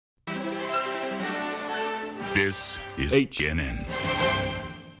This is HNN.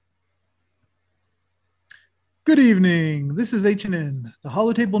 Good evening. This is HNN. The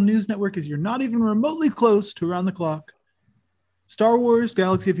Holotable News Network is you're not even remotely close to around the clock. Star Wars,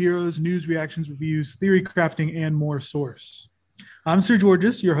 Galaxy of Heroes, news, reactions, reviews, theory crafting, and more source. I'm Sir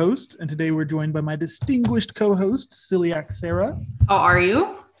Georges, your host, and today we're joined by my distinguished co-host, Celiac Sarah. How are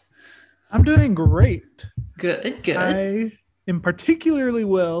you? I'm doing great. Good. I am particularly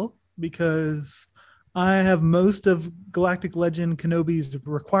well because I have most of Galactic Legend Kenobi's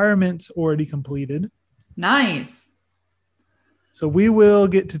requirements already completed. Nice. So we will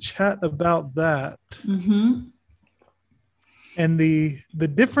get to chat about that. Mm-hmm. And the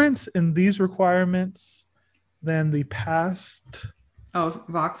difference in these requirements than the past. Oh,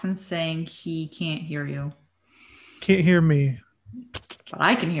 Voxen's saying he can't hear you. Can't hear me. But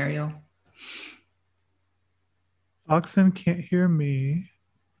I can hear you. Voxen can't hear me.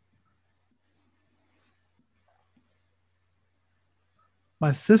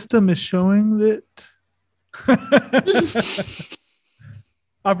 My system is showing that.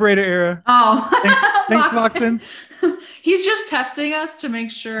 Operator error. Oh, Thanks, Voxen. He's just testing us to make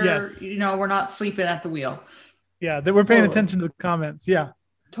sure, Yes. we're not sleeping at the wheel. Yeah, that we're paying Totally. attention to the comments. Yeah.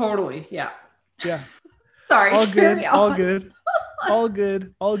 Totally. Yeah. Yeah. Sorry. All carry good. on. All good. All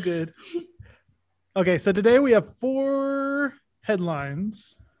good. All good. Okay, so today we have 4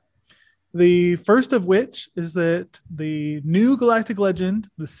 headlines. The first of which is that the new Galactic Legend,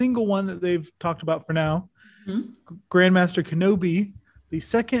 the single one that they've talked about for now, Grandmaster Kenobi, the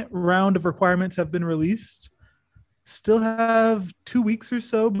second round of requirements have been released. Still have 2 weeks or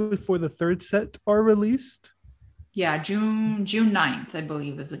so before the third set are released. Yeah, June 9th, I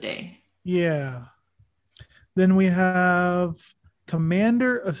believe, is the day. Yeah. Then we have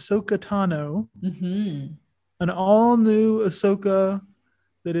Commander Ahsoka Tano, an all-new Ahsoka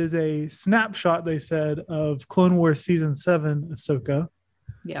that is a snapshot, they said, of Clone Wars Season 7 Ahsoka.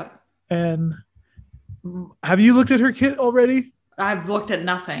 Yep. And have you looked at her kit already? I've looked at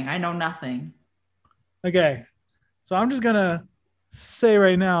nothing. I know nothing. Okay. So I'm just going to say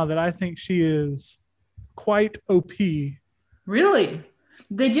right now that I think she is quite OP. Really?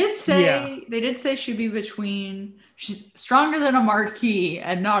 They did say she'd be she's stronger than a marquee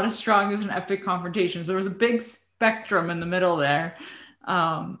and not as strong as an epic confrontation. So there was a big spectrum in the middle there.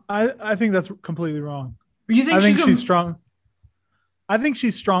 I think that's completely wrong. You think I think she's strong. I think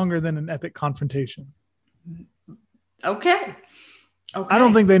she's stronger than an epic confrontation. Okay. I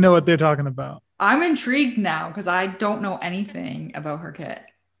don't think they know what they're talking about. I'm intrigued now because I don't know anything about her kit.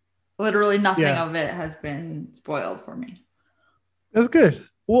 Literally nothing of it has been spoiled for me. That's good.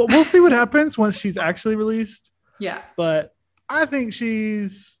 We'll see what happens once she's actually released. Yeah. But I think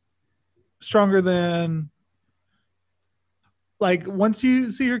she's stronger than, like, once you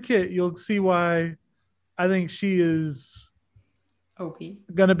see her kit, you'll see why I think she is OP.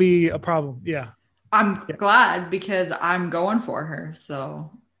 Gonna be a problem. Yeah. I'm glad because I'm going for her.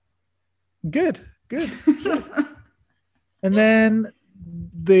 So good. And then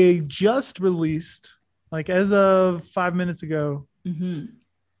they just released, like as of 5 minutes ago,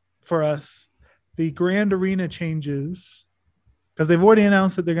 for us, the Grand Arena changes, because they've already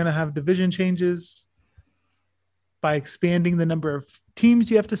announced that they're going to have division changes by expanding the number of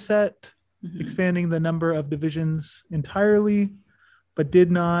teams you have to set, expanding the number of divisions entirely, but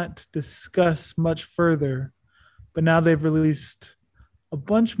did not discuss much further. But now they've released a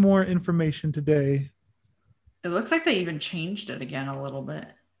bunch more information today. It looks like they even changed it again a little bit,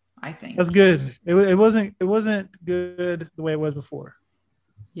 I think. That's good. It wasn't good the way it was before.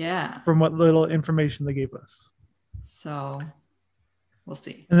 Yeah. From what little information they gave us. So we'll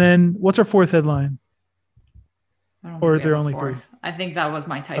see. And then what's our fourth headline? Or are there only 3? I think that was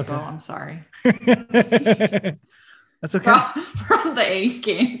my typo. Okay. I'm sorry. That's okay. From the A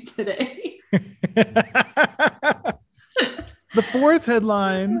game today. The fourth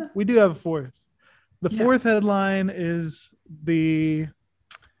headline, we do have a fourth. The fourth headline is the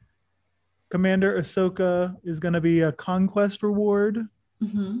Commander Ahsoka is going to be a conquest reward.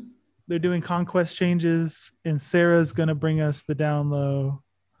 They're doing conquest changes, and Sarah's going to bring us the down low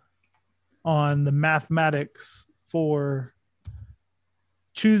on the mathematics for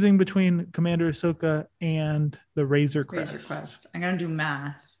choosing between Commander Ahsoka and the Razor Crest. I'm going to do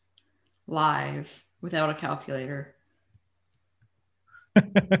math live without a calculator.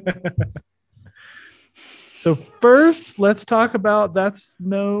 So first, let's talk about That's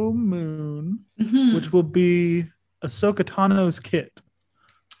No Moon, which will be Ahsoka Tano's kit.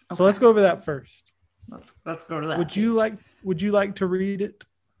 Okay. So let's go over that first. Let's go to that. Would you like to read it,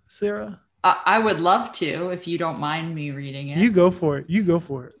 Sarah? I would love to, if you don't mind me reading it. You go for it. You go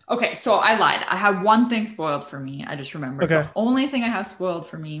for it. Okay, so I lied. I had one thing spoiled for me. I just remembered. Okay. The only thing I have spoiled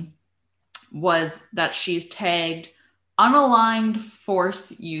for me was that she's tagged unaligned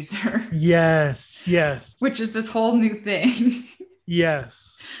force user. Yes. Yes. Which is this whole new thing.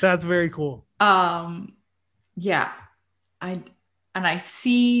 Yes. That's very cool. Yeah. I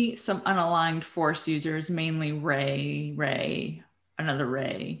see some unaligned force users, mainly Ray, another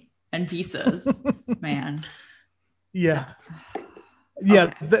Ray, and Visas. Man. Yeah.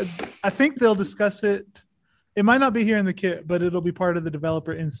 Yeah. Okay. I think they'll discuss it. It might not be here in the kit, but it'll be part of the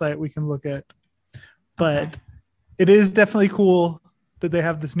developer insight we can look at. But it is definitely cool that they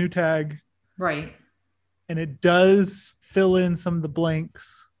have this new tag. Right. And it does fill in some of the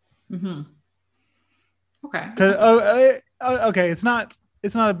blanks. Mm-hmm. Okay. Okay. It's not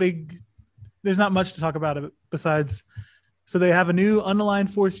a big, there's not much to talk about it besides, so they have a new unaligned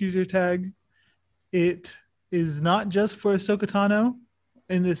force user tag. It is not just for Ahsoka Tano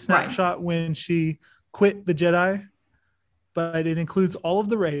in this snapshot when she quit the Jedi, but it includes all of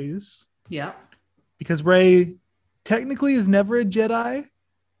the Reys. Yeah. Because Rey technically is never a Jedi.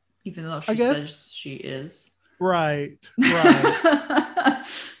 Even though she says she is. Right.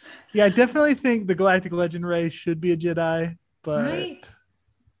 Yeah, I definitely think the Galactic Legend Rey should be a Jedi, but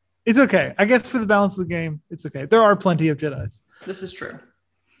it's okay. I guess for the balance of the game, it's okay. There are plenty of Jedis. This is true.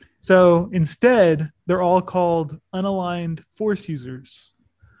 So instead, they're all called unaligned Force users.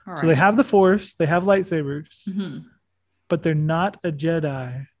 So they have the Force, they have lightsabers, but they're not a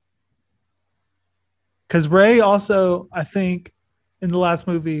Jedi. Because Rey also, I think, in the last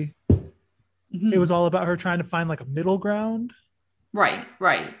movie, it was all about her trying to find like a middle ground. Right.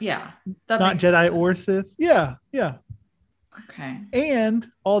 Yeah. Not Jedi sense. or Sith. Yeah. Okay. And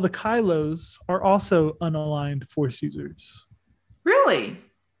all the Kylos are also unaligned Force users. Really?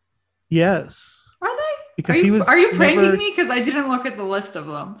 Yes. Are they? Because are you pranking me? Because I didn't look at the list of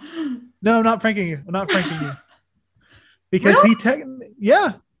them. No, I'm not pranking you. Because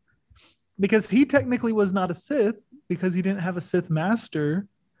because he technically was not a Sith because he didn't have a Sith master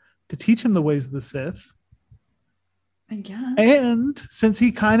to teach him the ways of the Sith. I guess. And since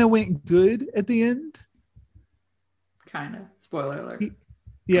he kind of went good at the end. Kind of. Spoiler alert.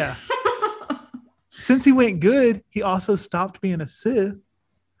 Yeah. Since he went good, he also stopped being a Sith.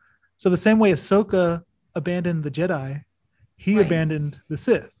 So the same way Ahsoka abandoned the Jedi, he abandoned the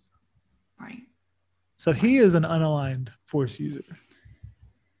Sith. Right. So he is an unaligned Force user.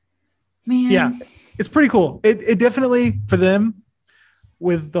 Man. Yeah. It's pretty cool. It definitely, for them,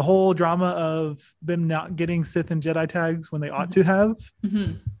 with the whole drama of them not getting Sith and Jedi tags when they ought to have,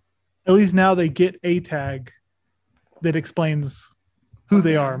 at least now they get a tag that explains who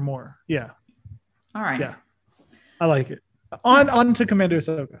they are more. Yeah. All right. Yeah. I like it. On to Commander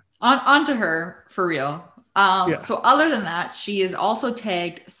Ahsoka. On to her, for real. So other than that, she is also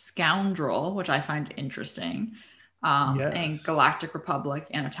tagged Scoundrel, which I find interesting, and Galactic Republic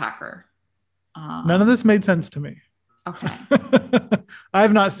and Attacker. None of this made sense to me. Okay. I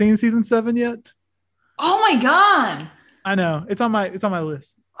have not seen season 7 yet. Oh my god! I know it's on my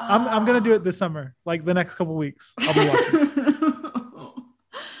list. I'm gonna do it this summer, like the next couple weeks. I'll be watching.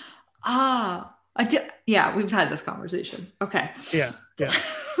 I did. Yeah, we've had this conversation. Okay. Yeah.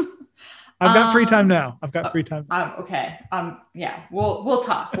 I've got free time now. Okay. Yeah, we'll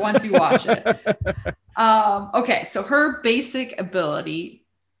talk once you watch it. Okay, so her basic ability.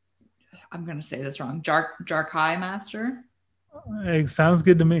 I'm going to say this wrong. Jarkai Master. It sounds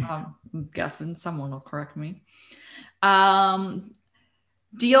good to me. I'm guessing someone will correct me.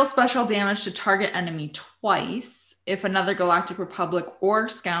 Deal special damage to target enemy twice. If another Galactic Republic or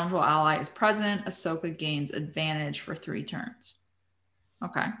Scoundrel ally is present, Ahsoka gains advantage for 3 turns.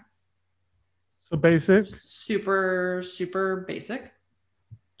 Okay. So basic. Super basic.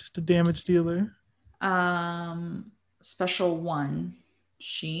 Just a damage dealer. Special 1.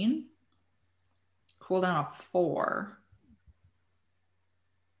 Sheen. Cooldown of 4.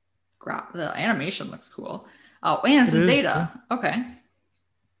 The animation looks cool. Oh, and it's a Zeta. Yeah. Okay.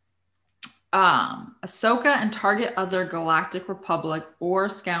 Ahsoka and target other Galactic Republic or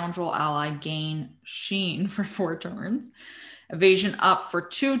Scoundrel ally gain Sheen for 4 turns. Evasion up for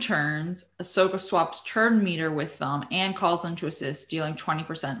 2 turns. Ahsoka swaps turn meter with them and calls them to assist, dealing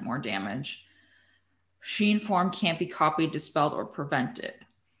 20% more damage. Sheen form can't be copied, dispelled, or prevented.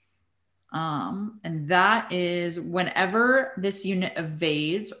 And that is whenever this unit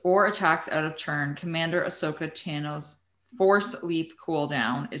evades or attacks out of turn, Commander Ahsoka Tano's Force Leap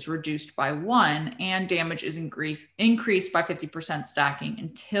cooldown is reduced by 1 and damage is increased by 50% stacking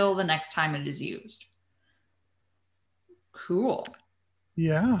until the next time it is used. Cool.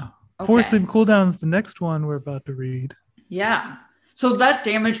 Yeah. Force Sleep cooldown's the next one we're about to read. Yeah. So that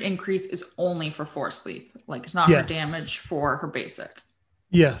damage increase is only for Force Sleep. Like, it's not her damage for her basic.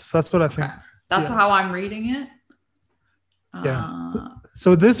 Yes, that's what I think. That's how I'm reading it. Yeah.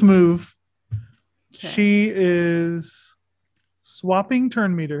 So this move, she is swapping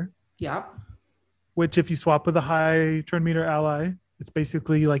turn meter. Yep. Which, if you swap with a high turn meter ally, it's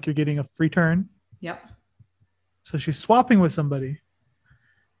basically like you're getting a free turn. Yep. So she's swapping with somebody,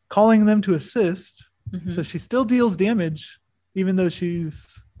 calling them to assist. Mm-hmm. So she still deals damage, even though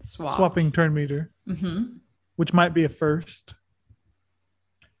she's swapping turn meter, which might be a first.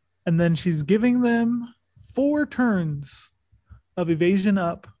 And then she's giving them 4 turns of evasion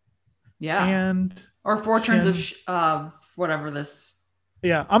up. Yeah. Or 4 turns of whatever this.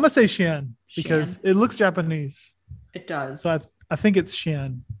 Yeah, I'm going to say Shen because it looks Japanese. It does. So I think it's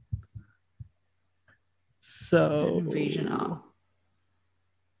Shen. So evasion up.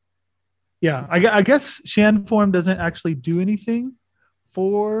 Yeah, I guess Shen form doesn't actually do anything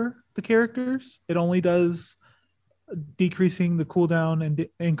for the characters. It only does decreasing the cooldown and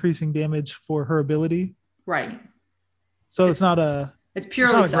increasing damage for her ability. Right. So it's not a. It's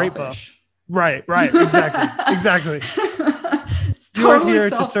purely selfish. Great buff. Right. Exactly. It's totally You're here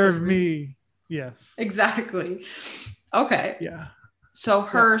to serve me. Yes. Exactly. Okay. Yeah. So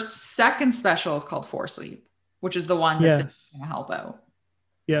her second special is called Force Sleep, which is the one that's going to help out.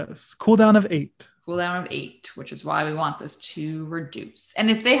 Yes. Cooldown of 8. Cooldown of 8, which is why we want this to reduce.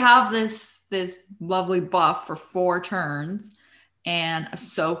 And if they have this lovely buff for 4 turns, and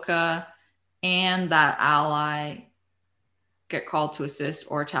Ahsoka and that ally get called to assist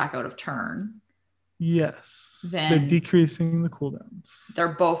or attack out of turn. Yes. Then they're decreasing the cooldowns. They're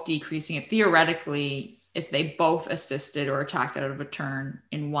both decreasing it. Theoretically, if they both assisted or attacked out of a turn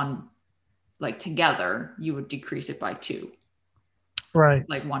in one, like together, you would decrease it by 2. Right.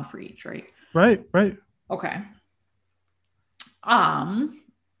 Like 1 for each, right? Right. Okay.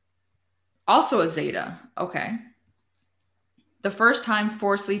 Also a Zeta. Okay. The first time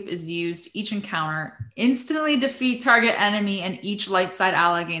Force Sleep is used, each encounter instantly defeat target enemy and each light side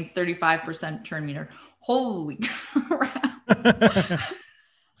ally gains 35% turn meter. Holy crap.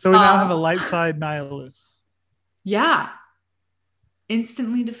 So we now have a light side nihilist. Yeah.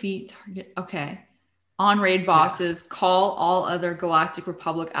 Instantly defeat target. Okay. On raid bosses, call all other Galactic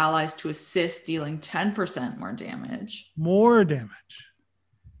Republic allies to assist, dealing 10% more damage.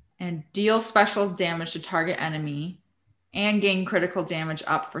 And deal special damage to target enemy and gain critical damage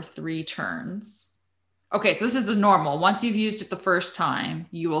up for 3 turns. Okay, so this is the normal. Once you've used it the first time,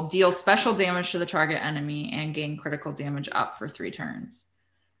 you will deal special damage to the target enemy and gain critical damage up for 3 turns.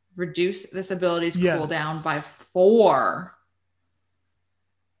 Reduce this ability's cooldown by 4.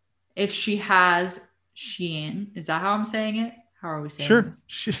 If she has Xian, is that how I'm saying it? How are we saying this?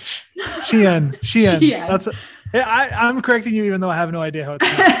 Xian. I'm correcting you even though I have no idea how it's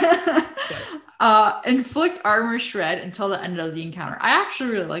inflict armor shred until the end of the encounter. I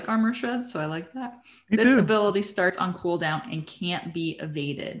actually really like armor shred, so I like that. This ability starts on cooldown and can't be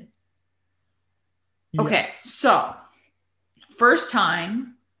evaded. Yes. Okay, so first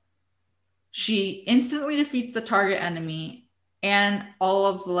time, she instantly defeats the target enemy and all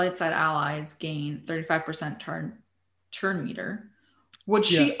of the light side allies gain 35% turn meter. Would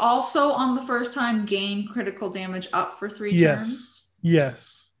she also on the first time gain critical damage up for 3 turns?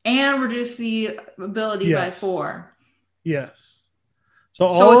 Yes. And reduce the ability by 4? Yes. So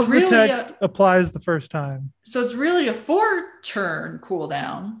all of the text applies the first time. So it's really a 4-turn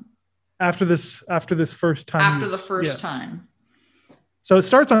cooldown. After this first time. After the first time. So it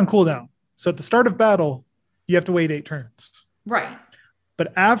starts on cooldown. So at the start of battle, you have to wait 8 turns. Right.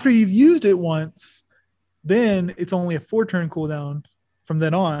 But after you've used it once, then it's only a 4-turn cooldown from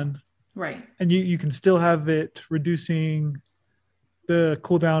then on. Right. And you can still have it reducing the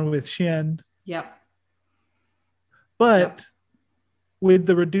cooldown with Shen. Yep. But with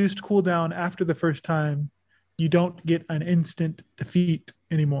the reduced cooldown after the first time, you don't get an instant defeat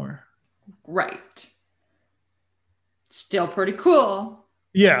anymore. Right. Still pretty cool.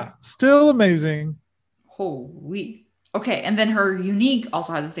 Yeah, still amazing. Holy. Okay, and then her unique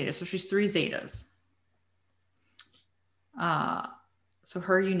also has a Zeta, so she's 3 Zetas. So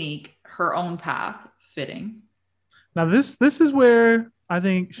her unique, her own path, fitting. Now this is where I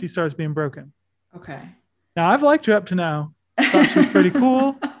think she starts being broken. Okay. Now I've liked her up to now. Thought she was pretty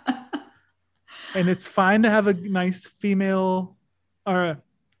cool. And it's fine to have a nice female or a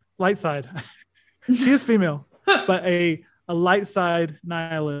light side. She is female, but a light side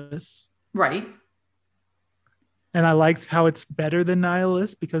nihilist. Right. And I liked how it's better than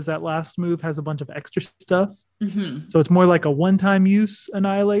nihilist because that last move has a bunch of extra stuff. Mm-hmm. So it's more like a one-time use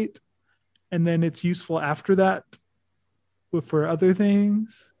annihilate and then it's useful after that for other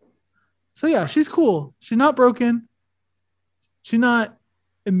things. So yeah, she's cool. She's not broken. She's not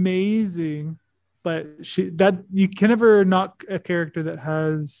amazing, but you can never knock a character that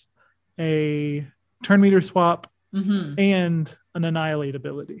has a turn meter swap and an annihilate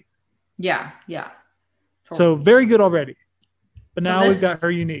ability. Yeah. Totally. So very good already. But now we've got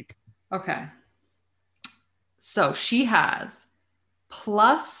her unique. Okay. So she has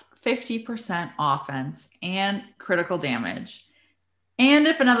plus 50% offense and critical damage. And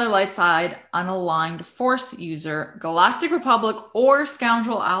if another light side unaligned force user, Galactic Republic, or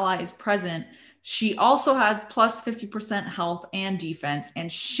Scoundrel ally is present, she also has plus 50% health and defense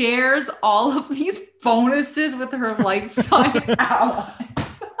and shares all of these bonuses with her light side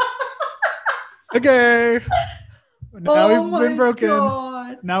allies. Okay. Now we've been broken.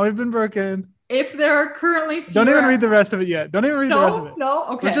 God. Now we've been broken. If there are currently fewer... Don't even read the rest of it yet. Don't even read the rest of it. No,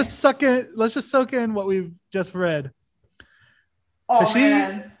 okay. Let's just soak in what we've just read. Oh, so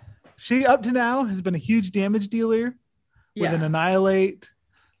man. She up to now has been a huge damage dealer with an annihilate.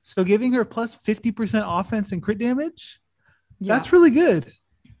 So giving her plus 50% offense and crit damage, that's really good.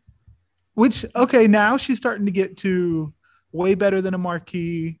 Which, okay, now she's starting to get to way better than a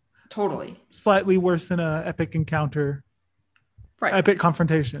Marquis. Totally. Slightly worse than a epic encounter. Right. Epic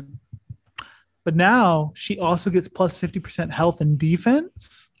confrontation. But now she also gets plus 50% health and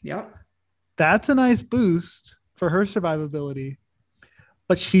defense. Yep. That's a nice boost for her survivability.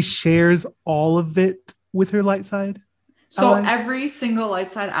 But she shares all of it with her light side. So allies. Every single light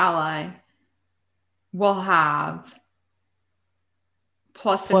side ally will have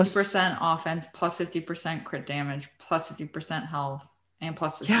plus 50% offense, plus 50% crit damage, plus 50% health, and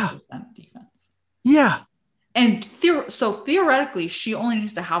plus 50% defense. Yeah. And so theoretically, she only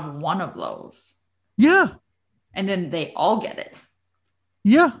needs to have one of those. Yeah. And then they all get it.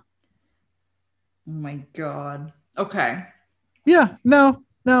 Yeah. Oh my God. Okay. Yeah. No.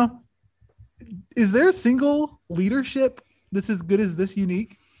 Is there a single leadership that's as good as this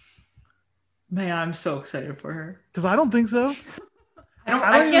unique? Man, I'm so excited for her. Because I don't think so.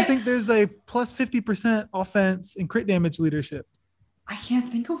 I don't even think there's a plus 50% offense and crit damage leadership. I can't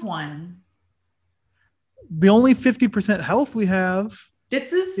think of one. The only 50% health we have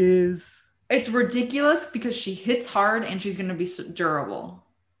it's ridiculous because she hits hard and she's going to be durable.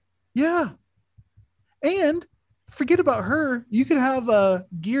 Yeah. And forget about her. You could have a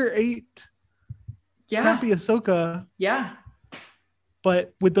gear 8 Happy Ahsoka. Yeah.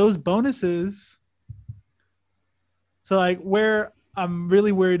 But with those bonuses, so like where I'm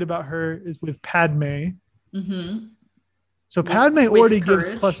really worried about her is with Padme. Mm-hmm. So Padme already gives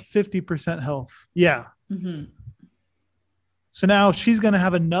plus 50% health. Yeah. Mm-hmm. So now she's going to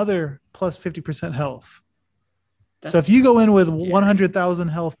have another plus 50% health. So if you go in with 100,000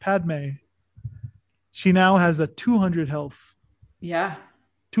 health Padme, she now has a 200 health. Yeah.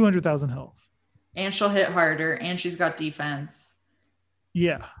 200,000 health. And she'll hit harder and she's got defense.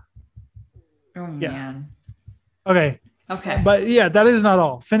 Yeah. Oh, man. Okay. But yeah, that is not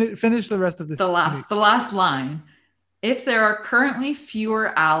all. Finish the rest of this. The last line. If there are currently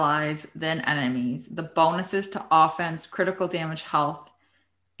fewer allies than enemies, the bonuses to offense, critical damage, health,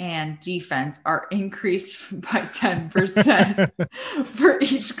 and defense are increased by 10% for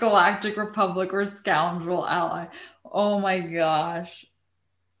each Galactic Republic or Scoundrel ally. Oh my gosh.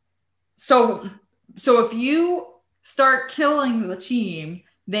 So if you start killing the team,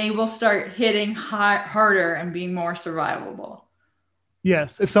 they will start hitting harder and being more survivable.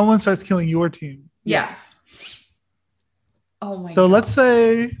 Yes. If someone starts killing your team. Yes. Oh my God. So let's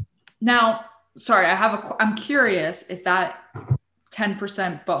say now, sorry, I'm curious if that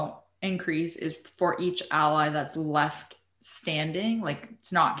 10% bone increase is for each ally that's left standing. Like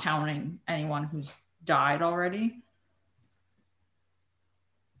it's not counting anyone who's died already.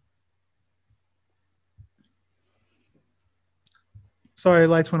 Sorry,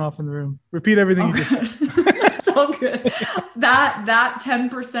 lights went off in the room. Repeat everything you just said. It's all good. That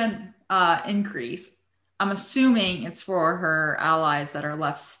 10% increase, I'm assuming it's for her allies that are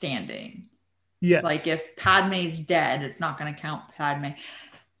left standing. Yeah. Like if Padme's dead, it's not going to count Padme.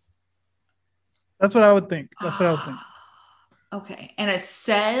 That's what I would think. Okay. And it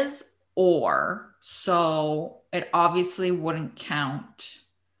says or, so it obviously wouldn't count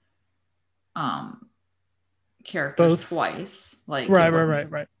characters both twice. Like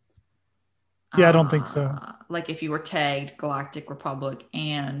right. Yeah, I don't think so. Like if you were tagged Galactic Republic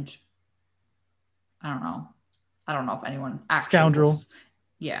and I don't know if anyone actually Scoundrel.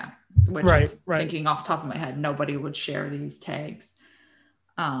 Yeah. Which right. Thinking off the top of my head, nobody would share these tags.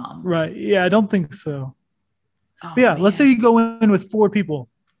 Right. Yeah, I don't think so. Let's say you go in with 4 people.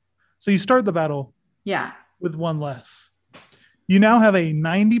 So you start the battle Yeah. with one less. You now have a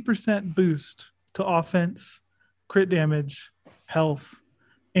 90% boost to offense, crit damage, health,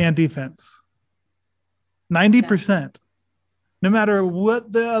 and defense. 90%. No matter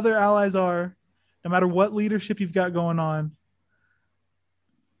what the other allies are, no matter what leadership you've got going on,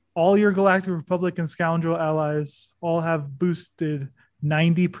 all your Galactic Republic and Scoundrel allies all have boosted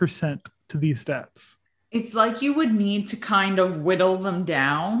 90% to these stats. It's like you would need to kind of whittle them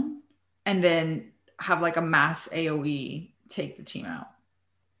down and then have like a mass AoE take the team out.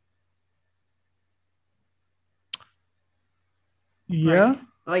 Yeah. Right?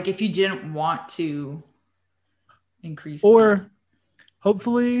 Like if you didn't want to increase. Or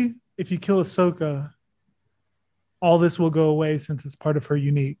hopefully, if you kill Ahsoka, all this will go away since it's part of her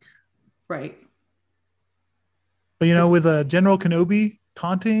unique. Right. But with a General Kenobi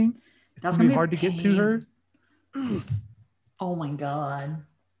taunting, it's That's gonna be gonna hard be to get to her. Oh my God.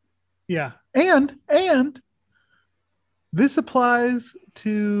 Yeah. And this applies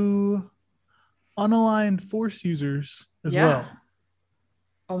to unaligned Force users as well.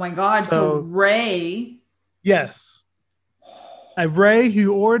 Oh my God. So Rey. Yes. A Rey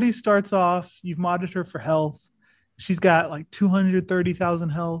who already starts off, you've modded her for health. She's got like 230,000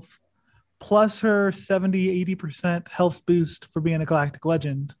 health, plus her 70-80% health boost for being a Galactic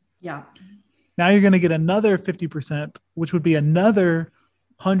Legend. Yeah. Now you're going to get another 50%, which would be another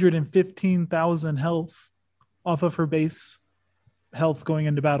 115,000 health off of her base health going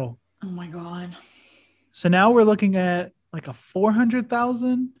into battle. Oh my God. So now we're looking at like a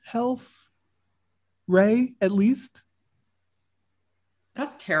 400,000 health Rey at least.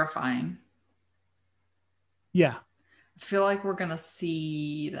 That's terrifying. Yeah. I feel like we're going to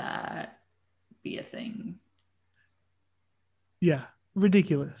see that be a thing. Yeah.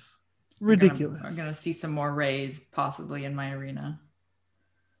 Ridiculous. I'm going to see some more Reys possibly in my arena.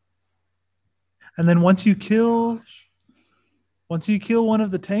 And then once you kill one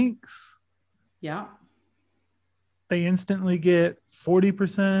of the tanks, yeah, they instantly get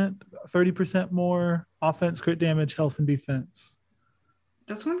 40%, 30% more offense, crit damage, health, and defense.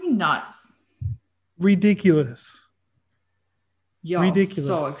 That's going to be nuts. Ridiculous. Yo, ridiculous.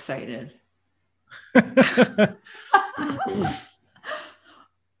 So excited.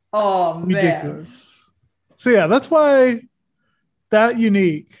 Oh, man. Ridiculous. So yeah, that's why that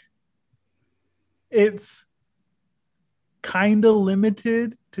unique, it's kind of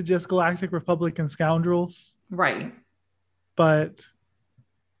limited to just Galactic Republic and Scoundrels. Right. But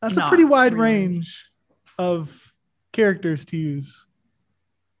that's a pretty wide range of characters to use.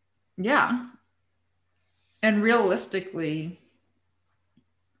 Yeah. And realistically,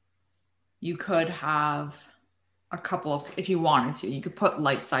 you could have a couple of, if you wanted to, you could put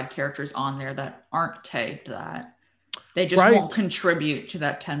light side characters on there that aren't tagged that. They just won't contribute to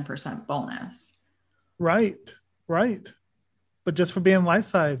that 10% bonus. Right. But just for being light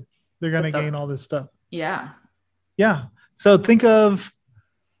side, they're going to gain all this stuff. Yeah. Yeah. So think of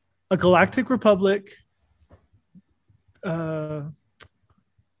a Galactic Republic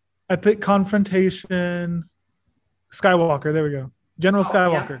epic confrontation Skywalker. There we go. General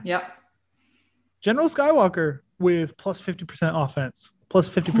Skywalker. Yep. General Skywalker with plus 50% offense, plus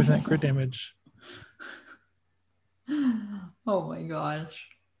 50% crit damage. Oh my gosh.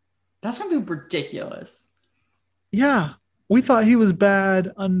 That's going to be ridiculous. Yeah. We thought he was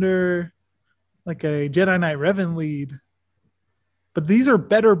bad under like a Jedi Knight Revan lead. But these are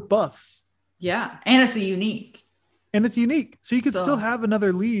better buffs. Yeah. And it's a unique. So you could still have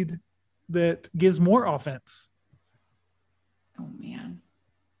another lead that gives more offense. Oh, man.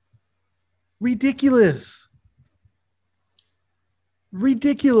 Ridiculous.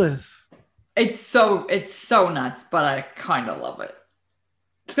 It's so nuts, but I kind of love it.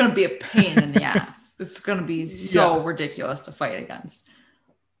 It's going to be a pain in the ass. It's going to be so ridiculous to fight against.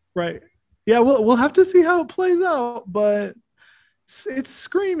 Right. Yeah, we'll have to see how it plays out, but it's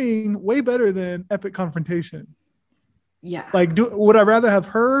screaming way better than Epic Confrontation. Yeah. Like, would I rather have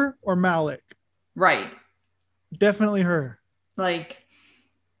her or Malik? Right. Definitely her. Like,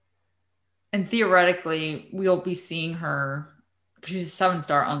 and theoretically, we'll be seeing her because she's a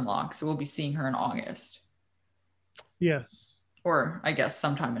 7-star unlock, so we'll be seeing her in August. Yes. Or I guess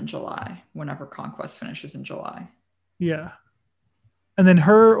sometime in July, whenever Conquest finishes in July. Yeah. And then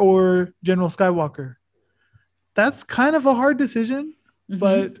her or General Skywalker. That's kind of a hard decision,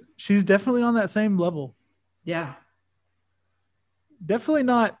 but she's definitely on that same level. Yeah. Definitely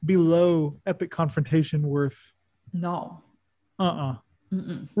not below Epic Confrontation worth. No.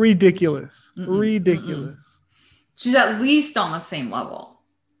 Ridiculous. Ridiculous. She's at least on the same level.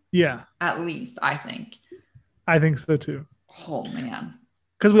 Yeah. At least, I think. I think so too. Oh, man.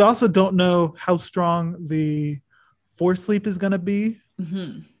 Because we also don't know how strong the Force Sleep is going to be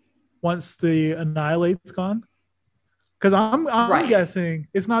once the Annihilate's gone. Because I'm guessing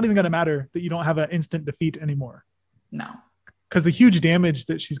it's not even going to matter that you don't have an instant defeat anymore. No. Because the huge damage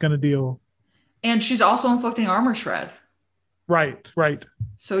that she's going to deal. And she's also inflicting armor shred. Right.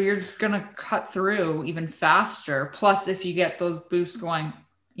 So you're going to cut through even faster. Plus, if you get those boosts going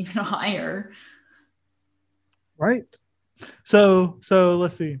even higher. Right. So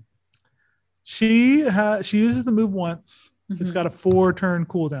let's see. She uses the move once. It's got a 4-turn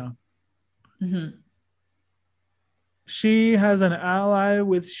cooldown. She has an ally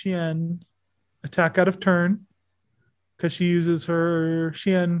with Xian attack out of turn because she uses her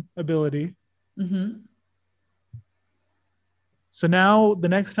Xian ability. So now the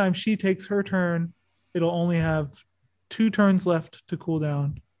next time she takes her turn, it'll only have 2 turns left to cool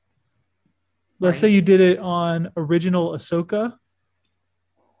down. Let's say you did it on original Ahsoka,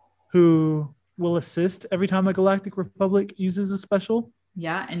 who will assist every time a Galactic Republic uses a special.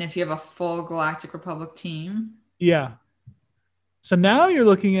 Yeah, and if you have a full Galactic Republic team. Yeah. So now you're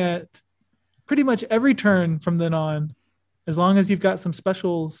looking at pretty much every turn from then on, as long as you've got some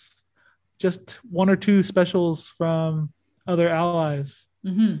specials, just 1 or 2 specials from other allies.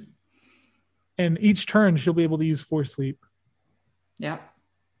 And each turn she'll be able to use Force Sleep. Yeah.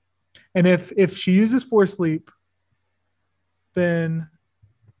 And if she uses Force Sleep, then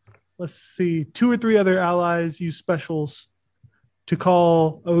let's see, 2 or 3 other allies use specials to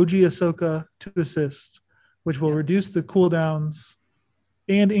call OG Ahsoka to assist, which will reduce the cooldowns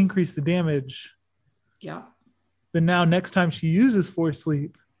and increase the damage. Yeah. Then now next time she uses Force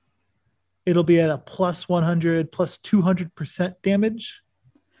Sleep, it'll be at a plus 100, plus 200% damage.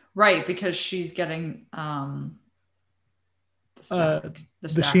 Right, because she's getting the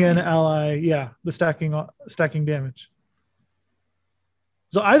Xian ally, the stacking damage.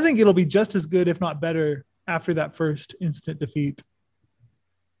 So I think it'll be just as good, if not better, after that first instant defeat.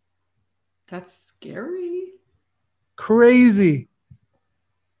 That's scary. Crazy.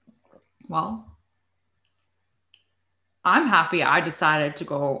 Well, I'm happy I decided to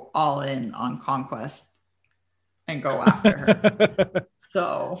go all in on Conquest and go after her.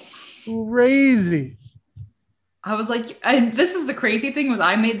 So crazy. I was like, and this is the crazy thing, was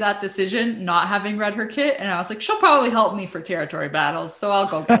I made that decision not having read her kit, and I was like, she'll probably help me for territory battles, so I'll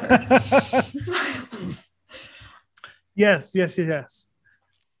go get her. Yes. Good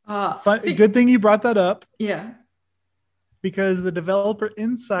thing you brought that up. Yeah. Because the developer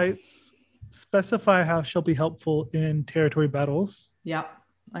insights specify how she'll be helpful in territory battles. Yep,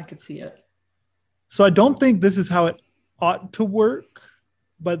 I could see it. So I don't think this is how it ought to work,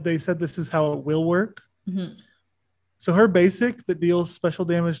 but they said this is how it will work. So her basic that deals special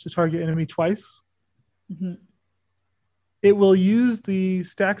damage to target enemy twice, it will use the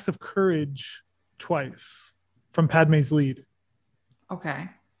stacks of courage twice from Padme's lead. Okay.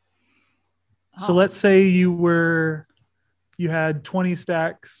 So let's say you had 20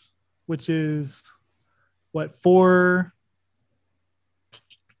 stacks, which is what, 4?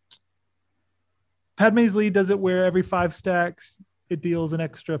 Padme's lead does it where every 5 stacks it deals an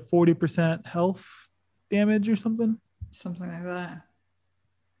extra 40% health damage or something. Something like that.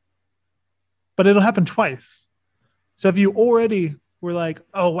 But it'll happen twice. So if you already were like,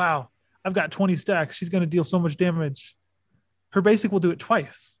 oh, wow, I've got 20 stacks, she's going to deal so much damage. Her basic will do it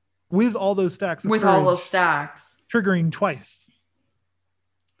twice with all those stacks. With all those stacks. Triggering twice.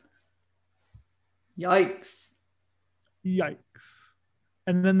 Yikes.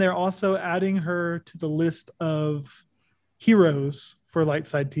 And then they're also adding her to the list of heroes for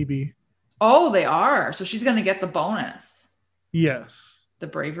Lightside TB. Oh, they are. So she's going to get the bonus. Yes. The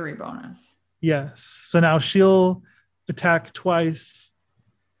bravery bonus. Yes. So now she'll attack twice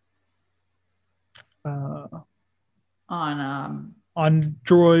on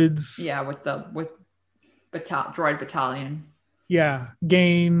droids. Yeah, with droid battalion. Yeah.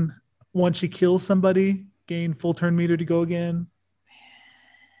 Gain, once she kills somebody, gain full turn meter to go again.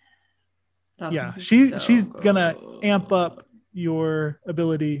 She's gonna amp up your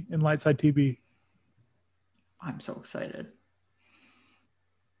ability in Lightside TB. I'm so excited.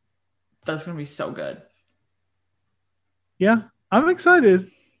 That's gonna be so good. Yeah, I'm excited.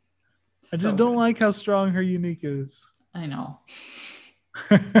 I just don't like how strong her unique is. I know.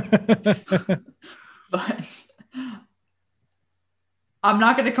 But I'm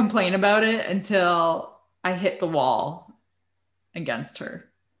not going to complain about it until I hit the wall against her.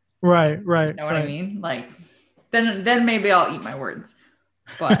 Right. You know what I mean? Like, then maybe I'll eat my words.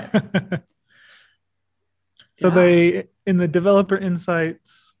 But so they, in the developer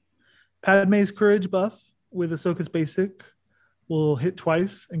insights, Padme's courage buff with Ahsoka's basic will hit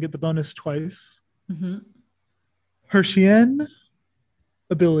twice and get the bonus twice. Mm-hmm. Her Xian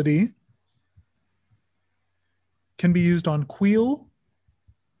ability can be used on Queel.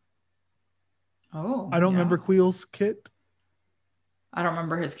 Oh, I don't remember Queel's kit. I don't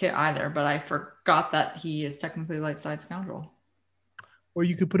remember his kit either, but I forgot that he is technically light side scoundrel. Or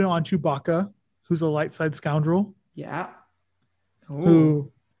you could put it on Chewbacca, who's a light side scoundrel. Yeah. Ooh.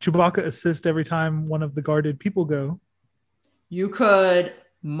 Who Chewbacca assists every time one of the guarded people go. You could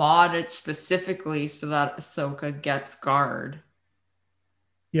mod it specifically so that Ahsoka gets guard.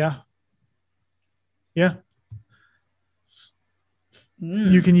 Yeah. Yeah.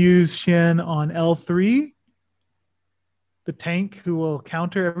 You can use Shin on L3, the tank who will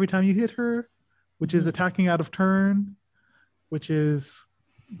counter every time you hit her, which is attacking out of turn, which is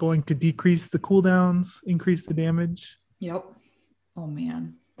going to decrease the cooldowns, increase the damage. Yep. Oh,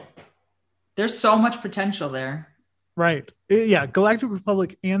 man. There's so much potential there. Right. Yeah. Galactic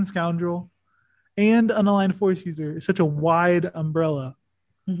Republic and Scoundrel and Unaligned Force User is such a wide umbrella.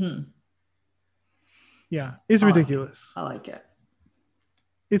 Mm-hmm. Yeah. It's ridiculous. I like it.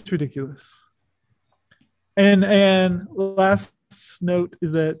 It's ridiculous. And last note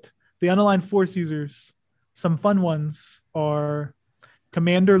is that the Unaligned Force users, some fun ones are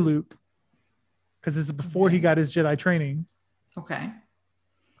Commander Luke, because this is before he got his Jedi training. Okay.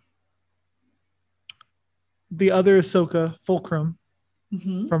 The other Ahsoka, Fulcrum,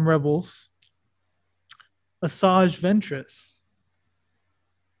 from Rebels. Asajj Ventress.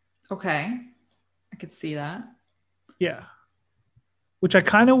 Okay. I could see that. Yeah. Which I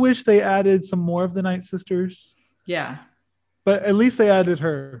kind of wish they added some more of the Night Sisters. Yeah. But at least they added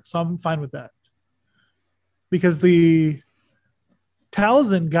her, so I'm fine with that. Because the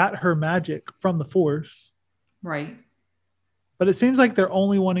Talzin got her magic from the Force. Right. But it seems like they're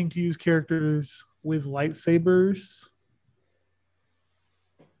only wanting to use characters with lightsabers.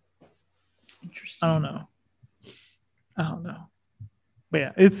 Interesting. I don't know. But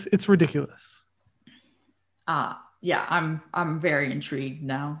yeah, it's ridiculous. Yeah, I'm very intrigued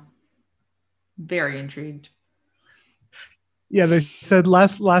now. Very intrigued. Yeah, they said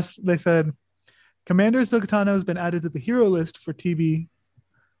they said Commander Ahsoka Tano has been added to the hero list for TB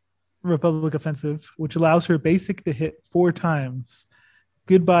Republic Offensive, which allows her basic to hit 4 times.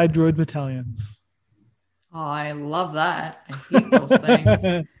 Goodbye, droid battalions. Oh, I love that. I hate those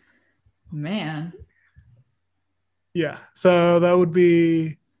things. Man. Yeah, so that would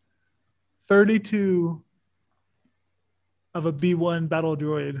be 32 of a B1 battle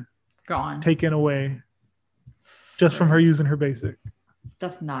droid gone, taken away just from her using her basic.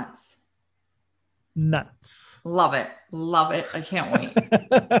 That's nuts. Love it. I can't wait.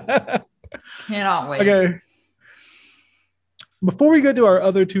 Cannot wait. Okay. Before we go to our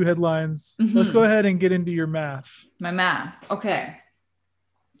other 2 headlines, let's go ahead and get into your math. My math. Okay.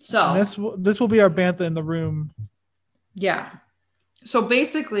 So and this will be our Bantha in the room. Yeah. So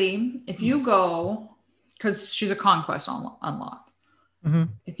basically, if you go, because she's a conquest unlock,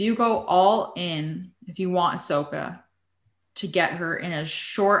 if you go all in, if you want Ahsoka to get her in as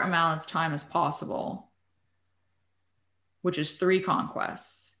short amount of time as possible, which is 3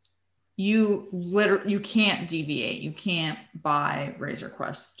 conquests, you can't deviate. You can't buy Razor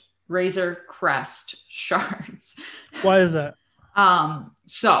Crest shards. Why is that?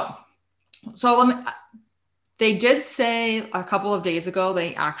 So let me. They did say a couple of days ago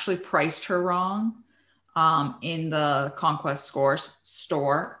they actually priced her wrong in the Conquest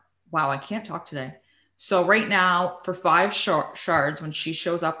store. Wow, I can't talk today. So right now, for 5 shards, when she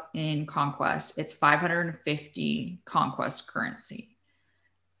shows up in Conquest, it's 550 Conquest currency.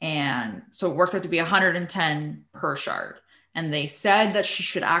 And so it works out to be 110 per shard. And they said that she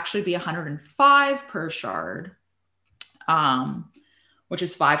should actually be 105 per shard, which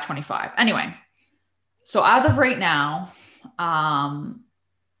is 525. Anyway, so as of right now,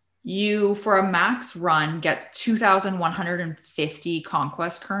 you, for a max run, get 2,150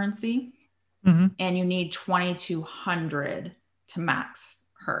 Conquest currency. And you need 2,200 to max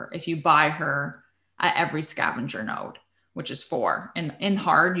her if you buy her at every scavenger node, which is 4. In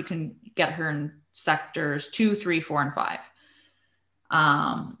hard, you can get her in sectors 2, 3, 4, and 5.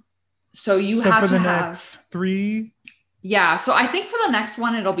 So you have to have next 3. Yeah. So I think for the next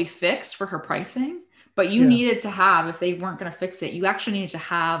one, it'll be fixed for her pricing. But you needed to have, if they weren't going to fix it, you actually needed to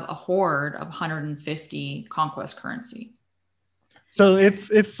have a horde of 150 Conquest currency. So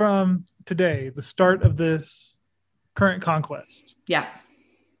if from today, the start of this current Conquest. Yeah.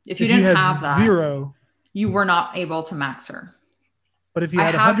 If you didn't have that, 0, you were not able to max her. But if you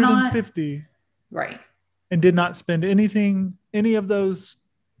had 150, right, and did not spend any of those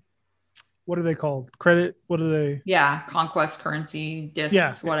what are they called? Credit? What are they? Yeah, conquest currency,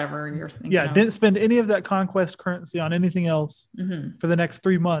 discs, whatever you're thinking. Yeah, didn't spend any of that conquest currency on anything else for the next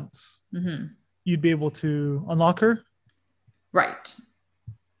 3 months. You'd be able to unlock her. Right.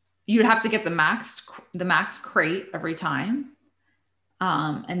 You'd have to get the max crate every time.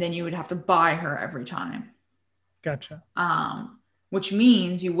 And then you would have to buy her every time. Gotcha. Which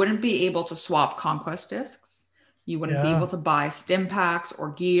means you wouldn't be able to swap conquest discs. You wouldn't be able to buy stim packs or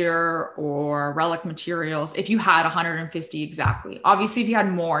gear or relic materials if you had 150 exactly. Obviously, if you had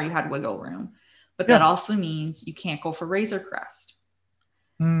more, you had wiggle room. But that also means you can't go for Razor Crest.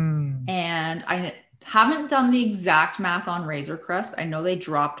 And I haven't done the exact math on Razor Crest. I know they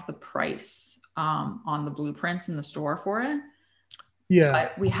dropped the price on the blueprints in the store for it. Yeah.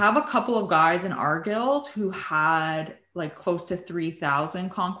 But we have a couple of guys in our guild who had like close to 3,000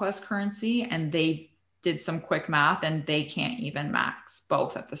 conquest currency, and they did some quick math and they can't even max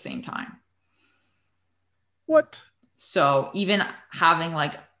both at the same time. What? So even having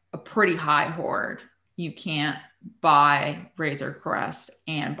like a pretty high horde, you can't buy Razor Crest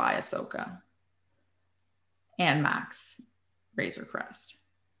and buy Ahsoka and max Razor Crest.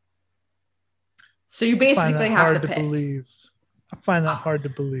 So you basically have to pick. I find that hard to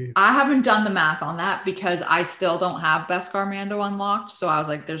believe. I haven't done the math on that because I still don't have Beskar Mando unlocked. So I was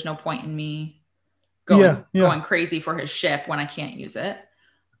like, there's no point in me going crazy for his ship when I can't use it.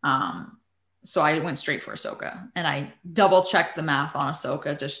 So I went straight for Ahsoka, and I double checked the math on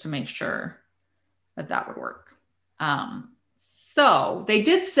Ahsoka just to make sure that would work. So they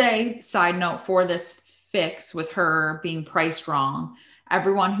did say, side note, for this fix with her being priced wrong,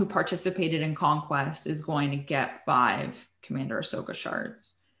 everyone who participated in Conquest is going to get 5 Commander Ahsoka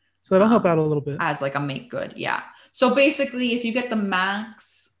shards. So that'll help out a little bit. As like a make good. Yeah. So basically, if you get the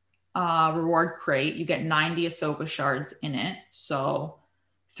max reward crate, you get 90 Ahsoka shards in it. So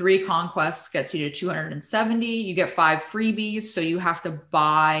 3 conquests gets you to 270. You get 5 freebies. So you have to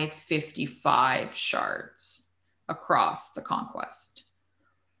buy 55 shards across the conquest.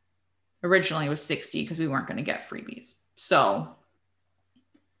 Originally it was 60 because we weren't going to get freebies. So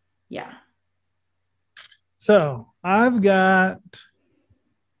yeah. So I've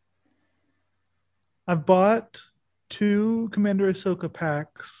bought 2 Commander Ahsoka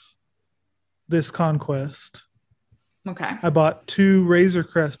packs this conquest. Okay. I bought 2 Razor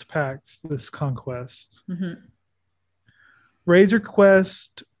Crest packs this conquest. Razor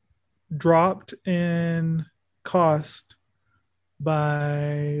Crest dropped in cost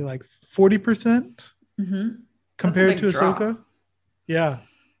by like 40% compared to Ahsoka. Drop. Yeah.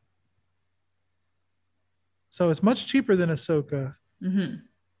 So it's much cheaper than Ahsoka. And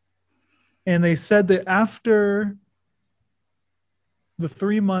they said that after the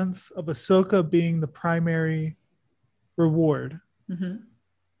 3 months of Ahsoka being the primary reward,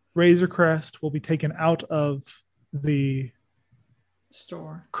 Razor Crest will be taken out of the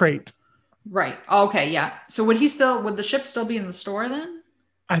store crate. Right. Okay. Yeah. So would the ship still be in the store then?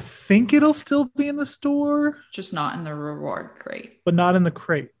 I think it'll still be in the store. Just not in the reward crate. But not in the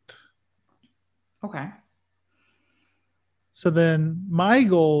crate. Okay. So then my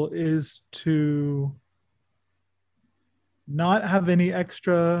goal is to not have any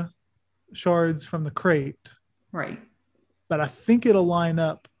extra shards from the crate. Right. But I think it'll line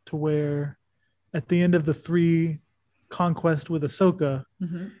up to where at the end of the 3 conquest with Ahsoka,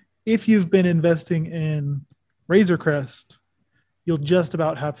 if you've been investing in Razor Crest, you'll just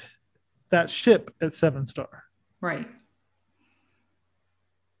about have that ship at 7-star. Right.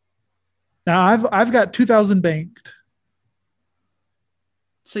 Now I've got 2,000 banked.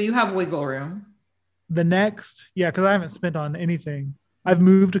 So you have wiggle room. The next, because I haven't spent on anything. I've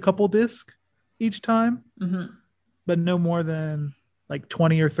moved a couple discs each time, but no more than like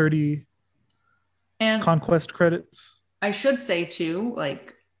 20 or 30 and conquest credits. I should say too,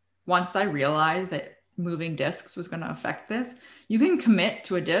 like once I realized that moving discs was going to affect this, you can commit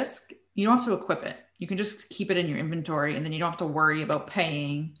to a disc. You don't have to equip it. You can just keep it in your inventory, and then you don't have to worry about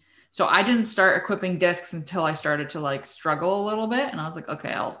paying. So I didn't start equipping discs until I started to like struggle a little bit. And I was like,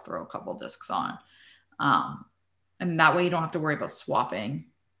 okay, I'll throw a couple discs on. And that way you don't have to worry about swapping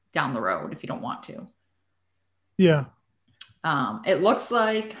down the road if you don't want to. Yeah. It looks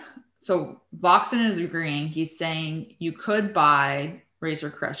like, so Voxen is agreeing. He's saying you could buy Razor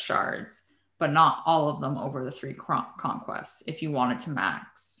Crest shards, but not all of them over the 3 conquests if you wanted to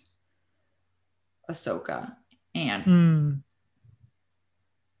max Ahsoka. And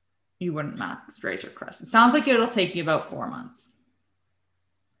you wouldn't max Razor Crest. It sounds like it'll take you about 4 months.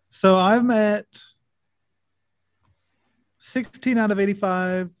 So I'm at 16 out of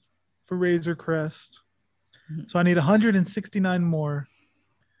 85 for Razor Crest. So I need 169 more.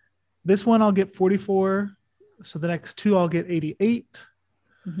 This one I'll get 44. So the next two I'll get 88.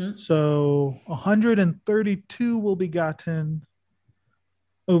 Mm-hmm. So 132 will be gotten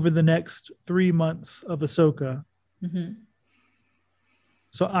over the next 3 months of Ahsoka. Mm-hmm.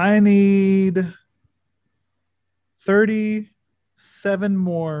 So I need 37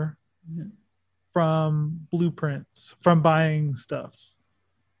 more from blueprints, from buying stuff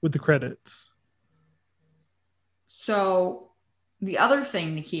with the credits. So the other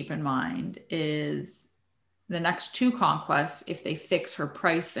thing to keep in mind is the next two conquests, if they fix her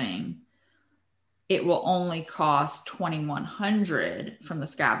pricing, it will only cost 2,100 from the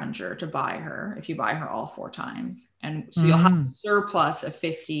scavenger to buy her if you buy her all 4 times. And so you'll have a surplus of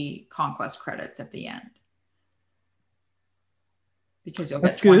 50 conquest credits at the end. Because you'll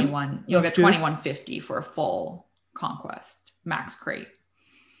get 21, you'll get 2,150 for a full conquest max crate.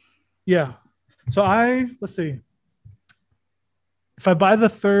 Yeah. So let's see. If I buy the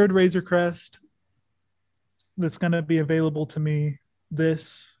third Razor Crest that's going to be available to me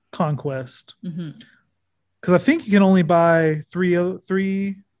this conquest, because I think you can only buy three.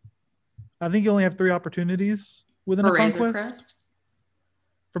 I think you only have 3 opportunities within a conquest. Razor Crest?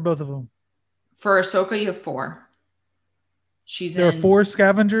 For both of them. For Ahsoka, you have 4. There are 4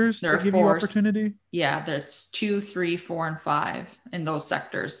 scavengers that give you opportunity? Yeah, there's 2, 3, 4, and 5 in those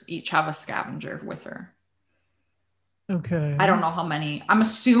sectors. Each have a scavenger with her. Okay. I don't know how many.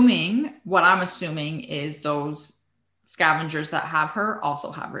 What I'm assuming is those scavengers that have her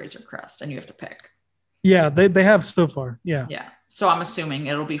also have Razor Crest, and you have to pick. Yeah, they have so far. Yeah. Yeah. So I'm assuming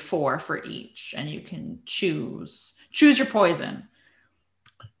it'll be 4 for each, and you can choose your poison.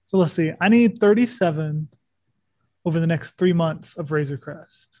 So let's see. I need 37 over the next 3 months of Razor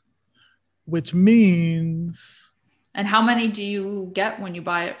Crest, which means. And how many do you get when you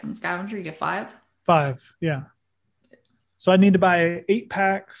buy it from Scavenger? You get 5? 5, yeah. So I need to buy 8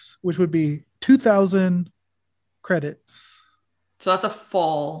 packs, which would be 2,000 credits. So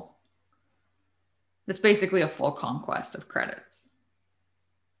that's basically a full conquest of credits.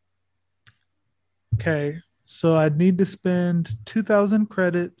 Okay. So I'd need to spend 2,000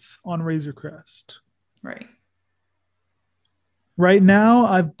 credits on Razor Crest. Right. Right now,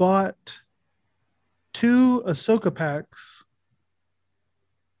 I've bought 2 Ahsoka packs.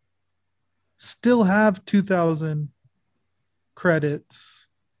 Still have 2,000 credits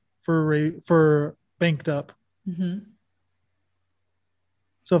for banked up.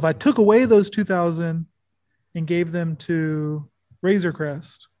 So if I took away those 2,000 and gave them to Razor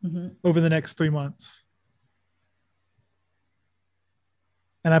Crest over the next 3 months,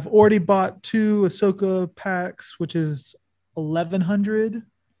 and I've already bought 2 Ahsoka packs, which is 1,100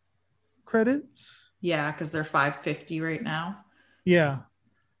 credits. Yeah, because they're 550 right now. Yeah.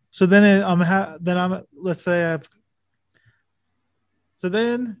 So then let's say so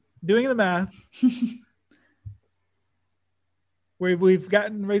then doing the math, we've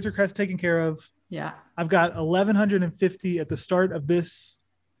gotten Razor Crest taken care of. Yeah. I've got 1,150 at the start of this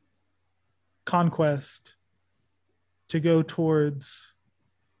conquest to go towards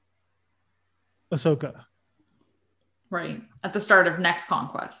Ahsoka. Right. At the start of next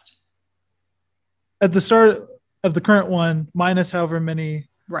conquest. At the start of the current one, minus however many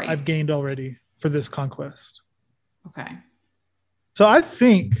I've gained already for this conquest. Okay. So I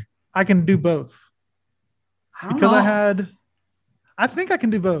think I can do both. I don't know. I think I can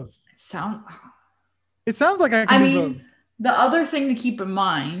do both. It sounds like I can do both. The other thing to keep in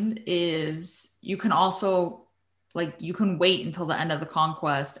mind is you can also, you can wait until the end of the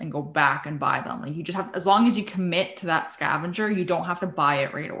conquest and go back and buy them. You just have, as long as you commit to that scavenger, you don't have to buy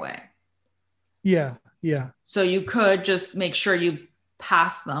it right away. Yeah. Yeah. So you could just make sure you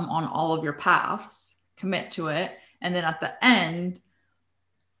pass them on all of your paths, commit to it. And then at the end,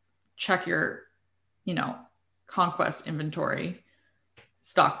 check your, conquest inventory,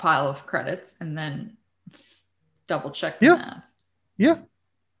 stockpile of credits, and then double check the math. Yeah.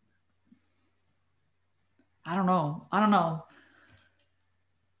 I don't know.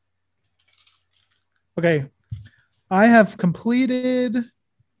 Okay. I have completed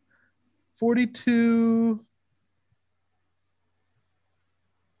 42.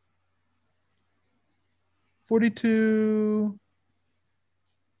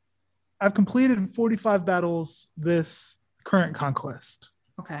 I've completed 45 battles this current conquest.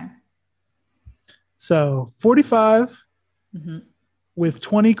 Okay. So 45 with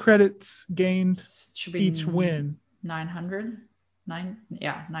 20 credits gained should be each win. 900?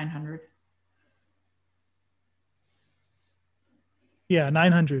 900. Yeah,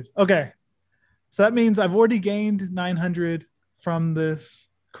 900. Okay. So that means I've already gained 900 from this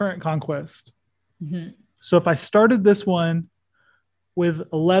current conquest. So if I started this one with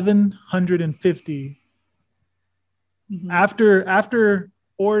 1,150 after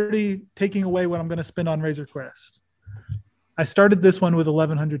already taking away what I'm going to spend on Razor Crest. I started this one with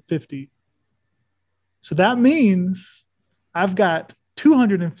 1,150. So that means I've got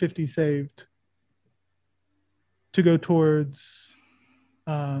 250 saved to go towards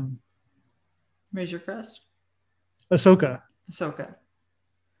Razor Crest. Ahsoka.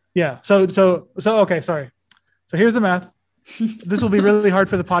 Yeah. So okay, sorry. So here's the math. This will be really hard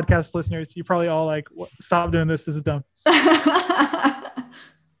for the podcast listeners. You're probably all like, stop doing this. This is dumb.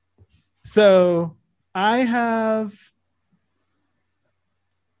 So I have,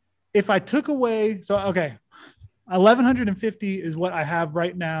 if I took away, 1,150 is what I have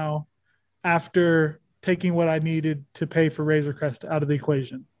right now after taking what I needed to pay for Razor Crest out of the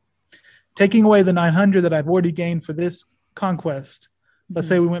equation. Taking away the 900 that I've already gained for this conquest. Let's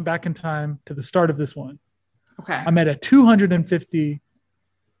say we went back in time to the start of this one. Okay. I'm at a 250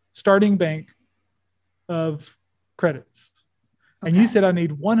 starting bank of credits. Okay. And you said I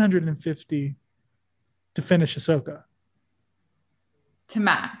need 150 to finish Ahsoka. To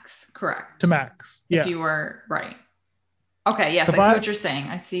max, correct. To max, yeah. If you were right. Okay, yes, so I see what you're saying.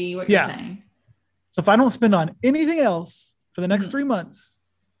 I see what you're saying. So if I don't spend on anything else for the next 3 months,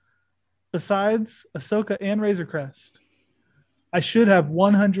 besides Ahsoka and Razor Crest, I should have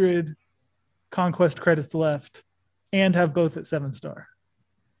 100 conquest credits left and have both at 7-star.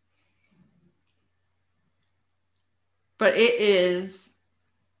 But it is,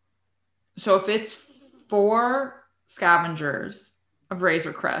 so if it's 4 scavengers of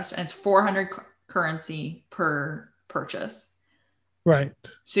Razor Crest and it's 400 currency per purchase. Right.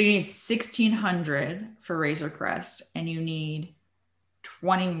 So you need 1,600 for Razor Crest and you need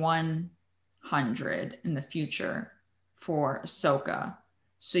 2,100 in the future for Ahsoka.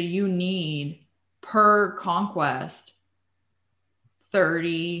 So you need per conquest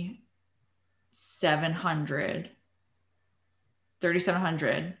 3,700,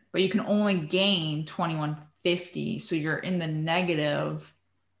 but you can only gain 2,150. So you're in the negative.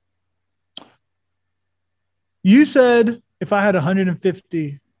 You said if I had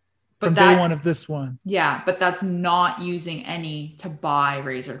 150 from day one of this one. Yeah, but that's not using any to buy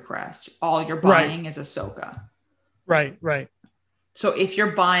Razor Crest. All you're buying is Ahsoka. Right. So if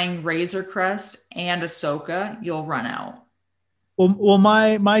you're buying Razor Crest and Ahsoka, you'll run out. Well,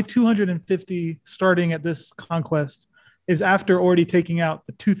 my 250 starting at this conquest is after already taking out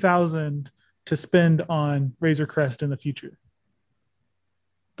the 2,000 to spend on Razor Crest in the future.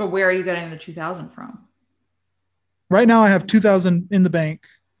 But where are you getting the 2,000 from? Right now I have 2,000 in the bank,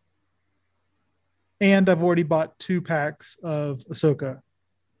 and I've already bought 2 packs of Ahsoka.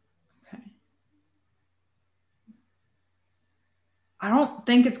 Okay. I don't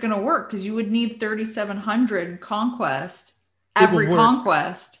think it's going to work because you would need 3,700 conquest every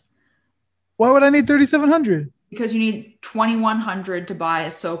conquest. Why would I need 3,700? Because you need 2,100 to buy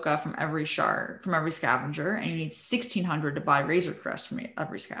Ahsoka from every shard, from every scavenger, and you need 1,600 to buy Razor Crest from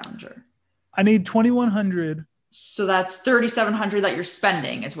every scavenger. I need 2,100. So that's 3,700 that you're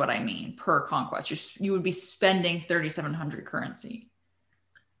spending is what I mean per conquest. You would be spending 3,700 currency.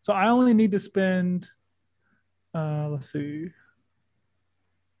 So I only need to spend, let's see.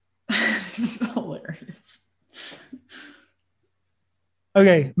 This is hilarious.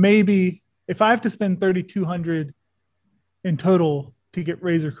 Okay, maybe if I have to spend 3,200 in total to get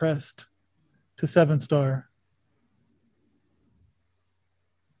Razor Crest to 7-star.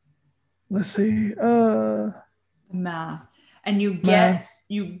 Let's see. Math. And you get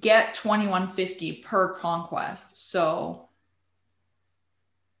 2,150 per conquest. So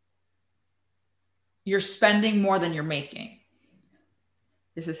you're spending more than you're making.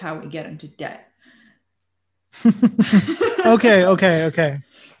 This is how we get into debt. Okay. I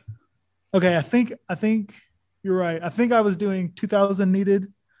think you're right. I think I was doing 2,000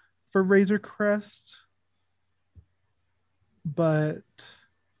 needed for Razor Crest, but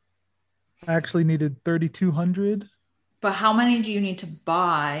I actually needed 3,200. But how many do you need to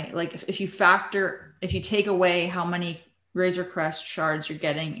buy? Like if you take away how many Razor Crest shards you're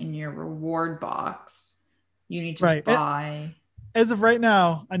getting in your reward box, you need to buy. As of right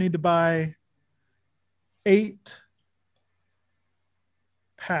now, I need to buy 8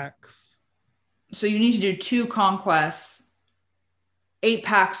 packs. So you need to do 2 conquests, 8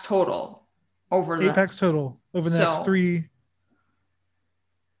 packs total over the 8 packs total over the next 3.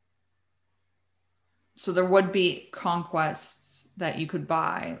 So there would be conquests that you could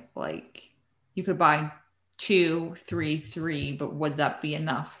buy, like you could buy 2, 3, 3, but would that be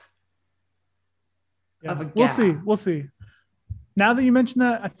enough of a gap? We'll see. Now that you mentioned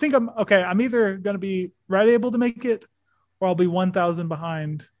that, I think I'm either going to be able to make it, or I'll be 1,000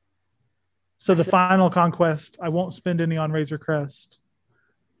 behind. So the final conquest, I won't spend any on Razor Crest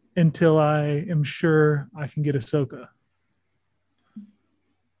until I am sure I can get Ahsoka.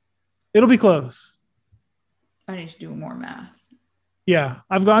 It'll be close. I need to do more math. Yeah,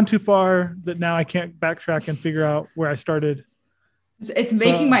 I've gone too far that now I can't backtrack and figure out where I started. It's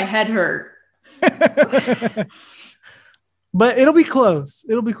making my head hurt. But it'll be close.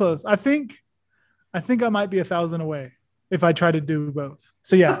 It'll be close. I think I might be 1,000 away if I try to do both.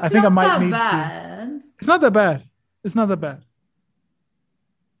 So yeah, I think I might need to. It's not that bad. It's not that bad.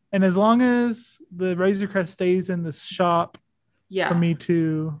 And as long as the Razor Crest stays in the shop, for me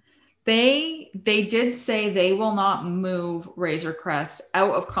to. They did say they will not move Razor Crest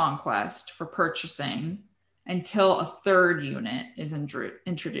out of Conquest for purchasing until a third unit is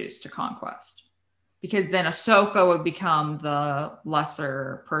introduced to Conquest. Because then Ahsoka would become the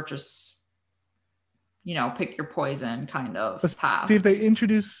lesser purchase, pick your poison kind of path. See if they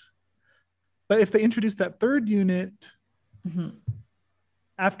introduce that third unit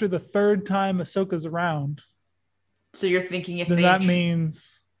after the third time Ahsoka's around. So you're thinking that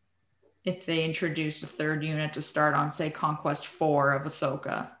means if they introduced a third unit to start on, say, Conquest 4 of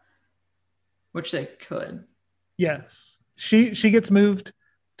Ahsoka, which they could. Yes. She gets moved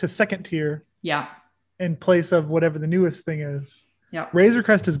to second tier. Yeah. In place of whatever the newest thing is. Yeah. Razor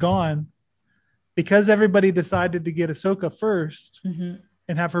Crest is gone because everybody decided to get Ahsoka first and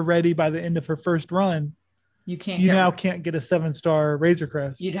have her ready by the end of her first run. You can't get a 7-star Razor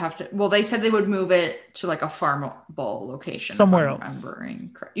Crest. You'd have to. Well, they said they would move it to like a farmable location somewhere else.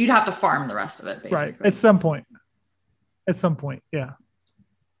 Remembering correct. You'd have to farm the rest of it, basically. Right. At some point. Yeah.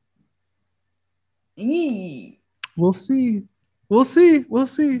 We'll see.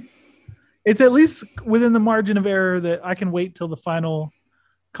 It's at least within the margin of error that I can wait till the final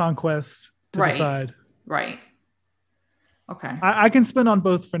conquest to decide. Right. Okay. I can spend on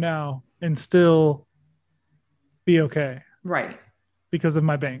both for now and still be okay. Right. Because of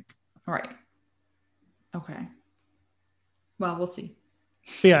my bank. Right. Okay. Well, we'll see.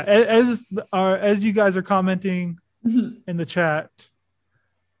 But yeah, as you guys are commenting in the chat,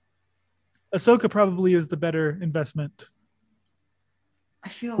 Ahsoka probably is the better investment. I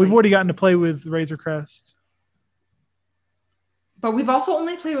feel we've already gotten to play with Razor Crest. But we've also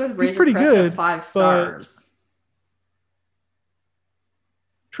only played with Razor Crest at 5 stars.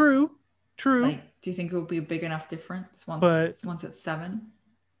 True. Like, do you think it would be a big enough difference once it's 7?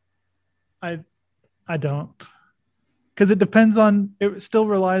 I don't. Because it still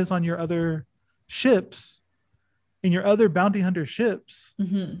relies on your other ships and your other bounty hunter ships.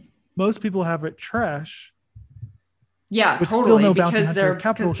 Most people have it trash. Yeah, totally. Still no because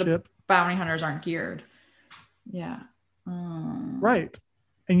the bounty hunters aren't geared. Yeah. Right.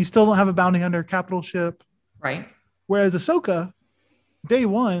 And you still don't have a bounty hunter capital ship. Right. Whereas Ahsoka, day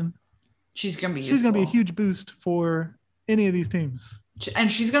one, she's going to be a huge boost for any of these teams. And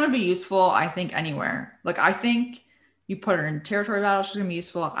she's going to be useful, I think, anywhere. Like, I think you put her in territory battle, she's going to be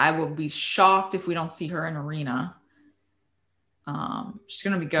useful. I will be shocked if we don't see her in arena. She's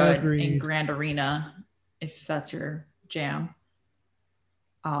going to be good in Grand Arena, if that's your jam.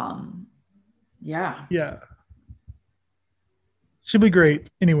 Yeah. Should be great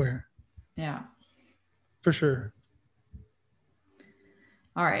anywhere. Yeah. For sure.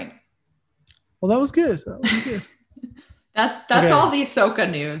 All right. Well, that was good. That's okay. All the Ahsoka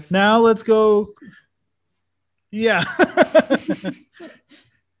news. Now let's go. Yeah.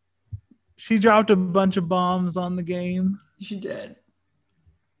 She dropped a bunch of bombs on the game. She did.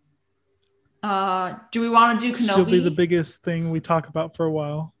 Do we want to do Kenobi? She'll be the biggest thing we talk about for a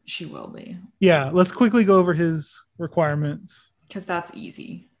while. She will be. Yeah, let's quickly go over his requirements. Because that's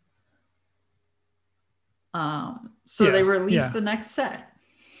easy. They released the next set.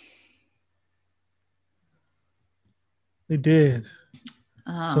 They did.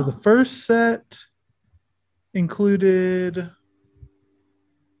 So the first set included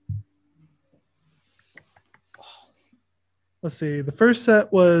let's see. The first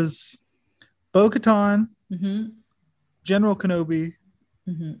set was Bo-Katan, General Kenobi,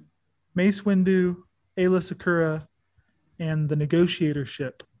 Mace Windu, Ayla Secura, and the Negotiator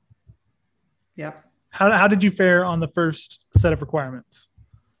ship. Yep. How did you fare on the first set of requirements?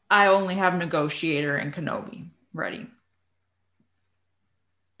 I only have Negotiator and Kenobi ready.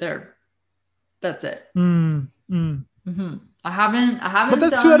 There. That's it. I haven't. But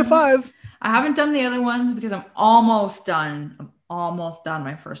that's 2 out of 5. I haven't done the other ones because I'm almost done.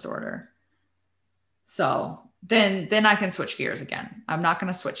 My first order. So then I can switch gears again. I'm not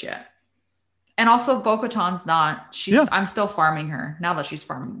going to switch yet. And also Bo-Katan's not. I'm still farming her now that she's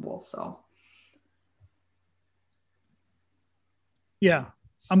farmable. So Yeah.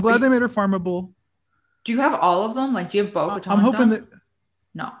 I'm glad they made her farmable. Do you have all of them? Like, do you have Bo-Katan? I'm hoping that.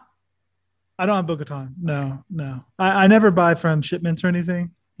 No. I don't have Bo-Katan. No. I never buy from shipments or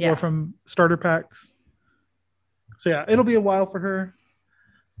anything or from starter packs. So yeah, it'll be a while for her.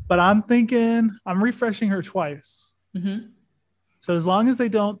 But I'm thinking I'm refreshing her twice. Mm-hmm. So as long as they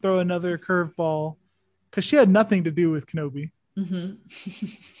don't throw another curveball, because she had nothing to do with Kenobi. Mm-hmm.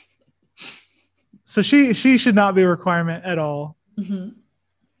 So she should not be a requirement at all. Mm-hmm.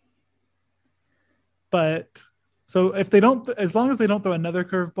 But so if they don't, as long as they don't throw another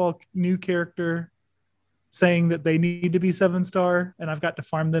curveball, new character saying that they need to be 7-star, and I've got to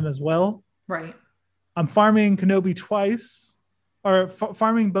farm them as well. Right. I'm farming Kenobi twice, or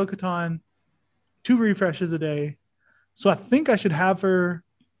farming Bo-Katan 2 refreshes a day. So I think I should have her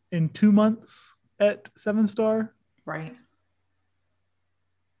in 2 months at 7-star. Right.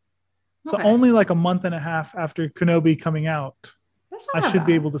 So only like a month and a half after Kenobi coming out, I should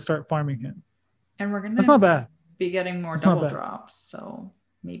be able to start farming him. And we're going That's not bad. Be getting more double drops. So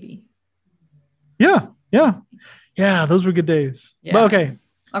maybe. Yeah. Those were good days. Yeah. But okay.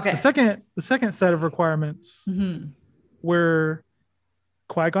 The second set of requirements were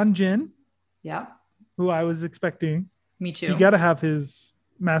Qui-Gon Jinn. Yeah. Who I was expecting. Me too. You got to have his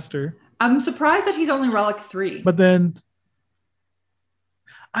master. I'm surprised that he's only Relic 3. But then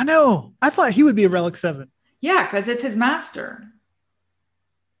I know. I thought he would be a Relic 7. Yeah, because it's his master.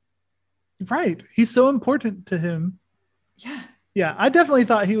 Right. He's so important to him. Yeah. Yeah, I definitely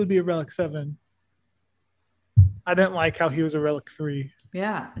thought he would be a Relic 7. I didn't like how he was a Relic 3.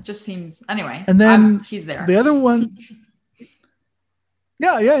 Yeah, it just seems... Anyway, and then he's there. The other one...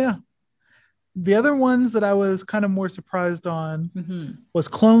 Yeah. The other ones that I was kind of more surprised on was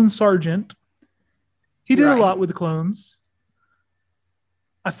Clone Sergeant. He did a lot with the clones.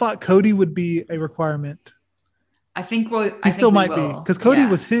 I thought Cody would be a requirement. I think he still might be, because Cody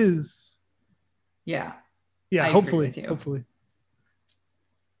was his. Yeah. Yeah, hopefully.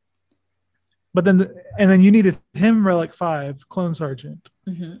 But then you needed him Relic 5, Clone Sergeant.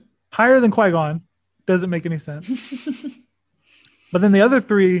 Higher than Qui-Gon. Doesn't make any sense. But then the other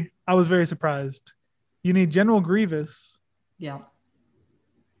 3, I was very surprised. You need General Grievous. Yeah.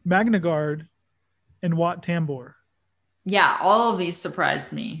 Magna Guard and Wat Tambor. Yeah, all of these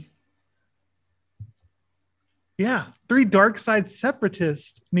surprised me. Yeah, 3 dark side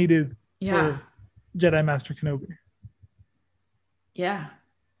separatists needed for Jedi Master Kenobi. Yeah.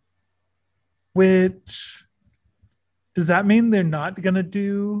 Which, does that mean they're not going to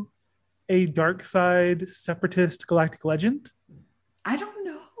do a dark side separatist galactic legend? I don't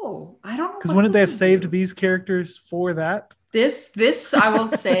know. Because wouldn't they have saved these characters for that? This I will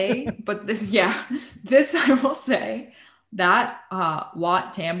say, but this I will say that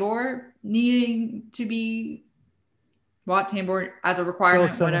Wat Tambor needing to be Wat Tambor as a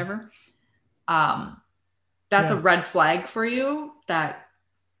requirement, whatever. That's a red flag for you that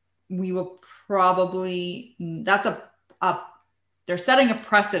we will probably, that's they're setting a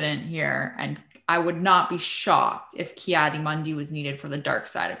precedent here, and I would not be shocked if Ki-Adi-Mundi was needed for the dark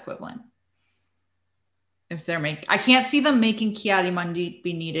side equivalent. If they're I can't see them making Ki-Adi-Mundi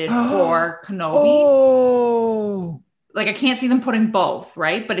be needed or Kenobi. Oh, like I can't see them putting both,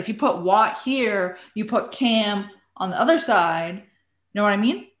 right? But if you put Wat here, you put Cam on the other side. You know what I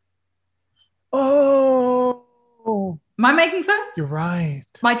mean? Oh, am I making sense? You're right.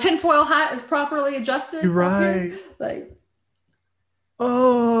 My tinfoil hat is properly adjusted. You're right. Like,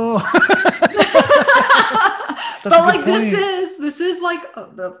 oh. But like this is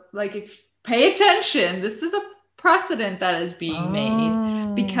like if pay attention. This is a precedent that is being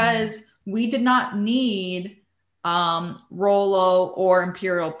made because we did not need Rolo or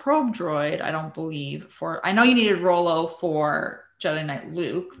Imperial Probe Droid, I don't believe. I know you needed Rolo for Jedi Knight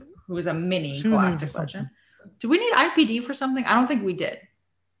Luke, who was a mini galactic legend. Do we need IPD for something? I don't think we did.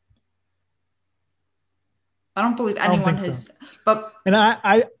 I don't believe anyone has. So. But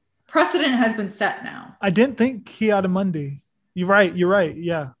I precedent has been set now. I didn't think Ki-Adi-Mundi. You're right.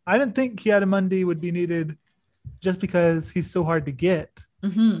 Yeah, I didn't think Ki-Adi-Mundi would be needed just because he's so hard to get.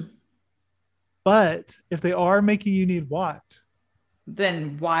 But if they are making you need Wat,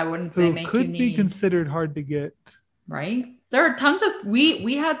 then why wouldn't they make you need? Could be considered hard to get, right? There are tons of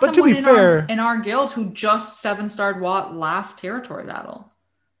we had someone in our guild who just 7-starred Wat last territory battle.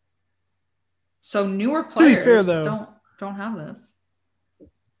 So newer players don't have this.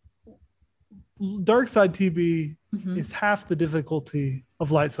 Dark side TB is half the difficulty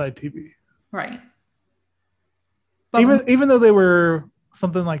of light side TB. Right. But even though they were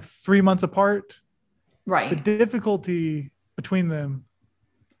something like 3 months apart, right? The difficulty between them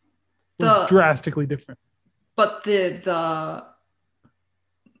was drastically different. But the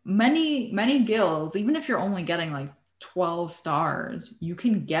many guilds, even if you're only getting like 12 stars, you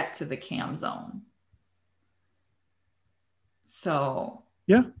can get to the cam zone. So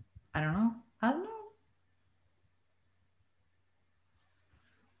yeah, I don't know.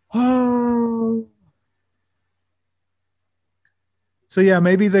 Oh. So yeah,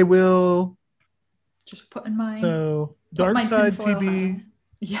 maybe they will. Just put in my Dark Side TB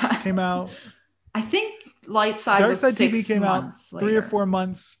came out. I think Light Side Dark was Side 6 TB came out later. 3 or 4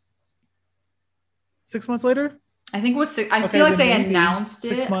 months. 6 months later? I think it was 6. I feel like they announced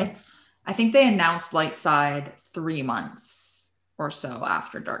 6 months. I think they announced Light Side 3 months or so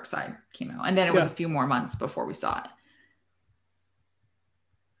after Dark Side came out. And then it was a few more months before we saw it.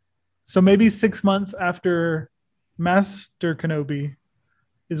 So maybe 6 months after Master Kenobi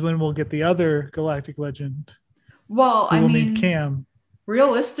is when we'll get the other Galactic Legend. Well, I mean, need Cam.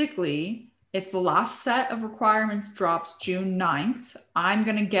 Realistically, if the last set of requirements drops June 9th, I'm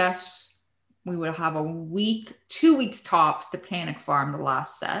going to guess we would have a week, 2 weeks tops to panic farm the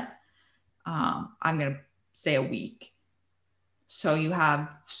last set. I'm going to say a week. So you have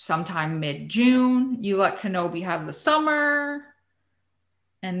sometime mid-June, you let Kenobi have the summer.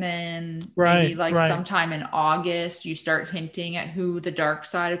 And then maybe sometime in August, you start hinting at who the Dark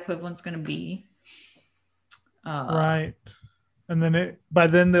Side equivalent's going to be. Right. And then by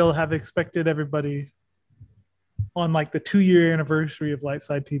then they'll have expected everybody on like the 2-year anniversary of Light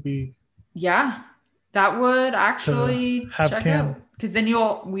Side TB. Yeah, that would actually have check Cam. out. Because then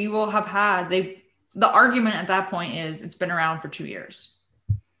we will have had, the argument at that point is it's been around for 2 years.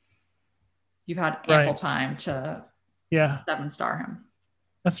 You've had ample time to 7-star him.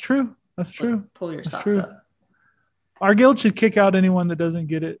 That's true. That's true. Pull your socks up. Our guild should kick out anyone that doesn't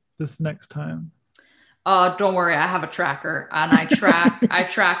get it this next time. Don't worry, I have a tracker and I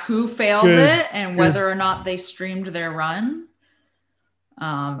track who fails it and whether or not they streamed their run.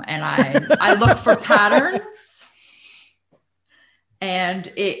 And I look for patterns.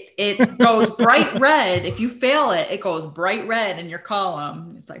 And it goes bright red. If you fail it, it goes bright red in your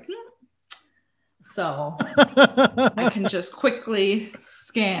column. It's like, so I can just quickly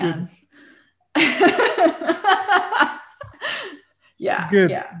scan.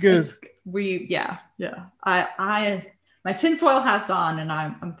 Good. I my tinfoil hat's on, and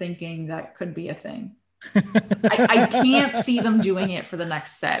I'm thinking that could be a thing. I can't see them doing it for the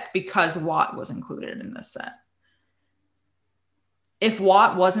next set because Watt was included in this set. If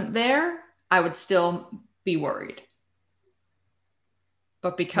Watt wasn't there, I would still be worried.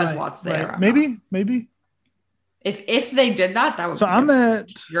 But because Watt's there, maybe. If they did that would be a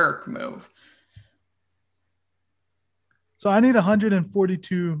jerk move. So I need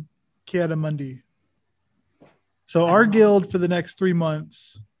 142 Kiadamundi. So our guild for the next 3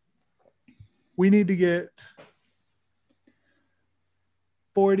 months, we need to get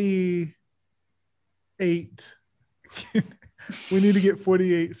 48. We need to get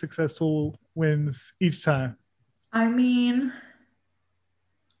 48 successful wins each time. I mean,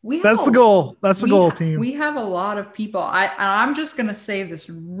 that's the goal. That's the goal, team. We have a lot of people. I'm just going to say this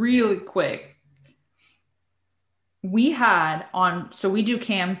really quick. We do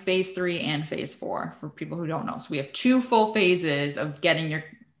CAM phase 3 and phase 4 for people who don't know. So we have 2 full phases of getting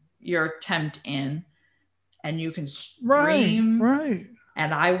your attempt in, and you can stream. Right.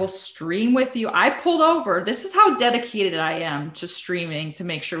 And I will stream with you. I pulled over. This is how dedicated I am to streaming to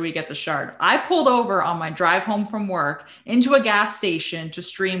make sure we get the shard. I pulled over on my drive home from work into a gas station to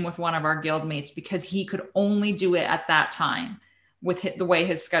stream with one of our guild mates because he could only do it at that time with the way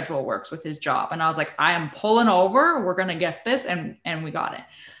his schedule works with his job. And I was like, I am pulling over. We're going to get this. And we got it.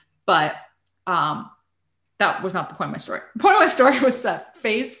 But that was not the point of my story. The point of my story was that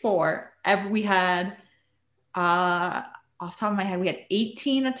phase 4, we had, off the top of my head, we had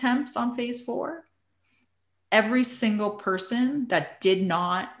 18 attempts on phase 4. Every single person that did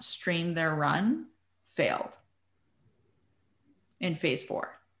not stream their run failed in phase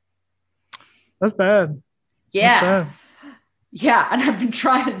 4. That's bad. Yeah. That's bad. Yeah, and I've been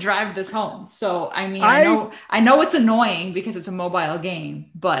trying to drive this home. So, I mean, I know it's annoying because it's a mobile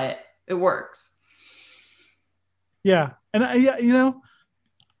game, but it works. Yeah. And I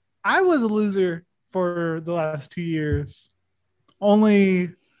was a loser for the last 2 years,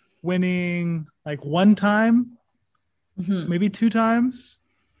 only winning like 1 time, maybe 2 times.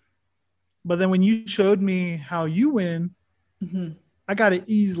 But then when you showed me how you win, I got it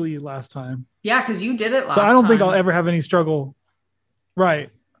easily last time. Yeah, because you did it last time. So I don't think I'll ever have any struggle. Right.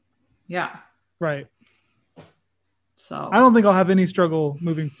 Yeah. Right. So I don't think I'll have any struggle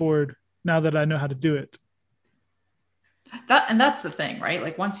moving forward now that I know how to do it. And that's the thing, right?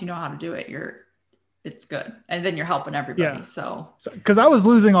 Like once you know how to do it, it's good. And then you're helping everybody. Yeah. So because I was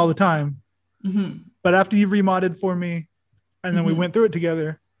losing all the time. mm-hmm. But after you remodded for me and then we went through it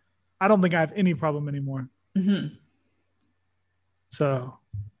together, I don't think I have any problem anymore. Mm-hmm. So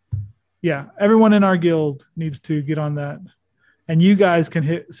yeah, everyone in our guild needs to get on that. And you guys can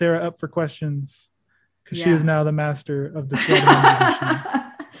hit Sarah up for questions because she is now the master of the sweating.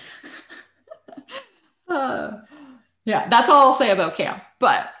 Yeah, that's all I'll say about Cam.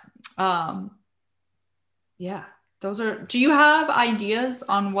 But yeah, those are. Do you have ideas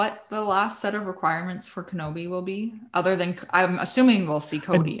on what the last set of requirements for Kenobi will be? Other than, I'm assuming we'll see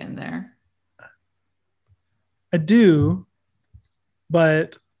Cody in there. I do,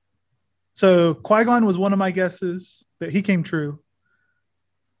 but so Qui-Gon was one of my guesses that he came true.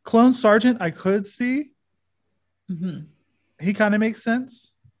 Clone Sergeant, I could see. Mm-hmm. He kind of makes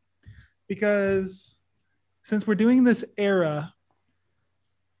sense because since we're doing this era,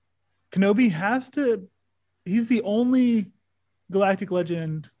 Kenobi has to. He's the only Galactic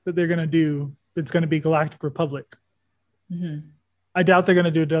Legend that they're going to do that's going to be Galactic Republic. Mm-hmm. I doubt they're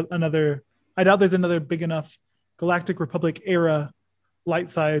going to do another. I doubt there's another big enough Galactic Republic era light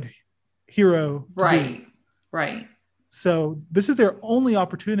side hero. Right. Right. So this is their only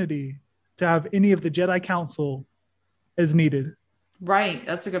opportunity to have any of the Jedi Council as needed. Right.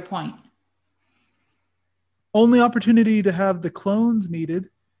 That's a good point. Only opportunity to have the clones needed.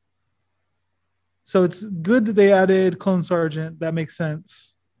 So it's good that they added Clone Sergeant. That makes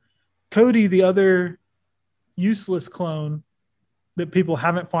sense. Cody, the other useless clone that people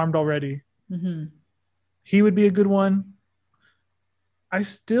haven't farmed already. Mm-hmm. He would be a good one. I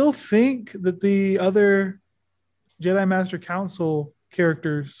still think that the other Jedi Master Council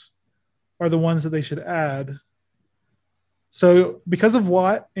characters are the ones that they should add. So because of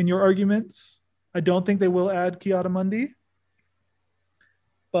Watt and your arguments, I don't think they will add Ki-Adi-Mundi.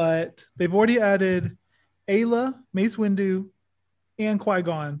 But they've already added Ayla, Mace Windu, and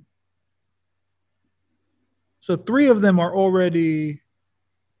Qui-Gon. So 3 of them are already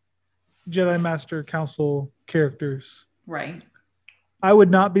Jedi Master Council characters. Right. I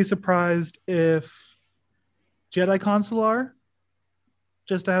would not be surprised if Jedi Consular,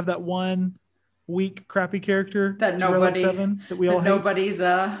 just to have that one weak, crappy character that we all hate.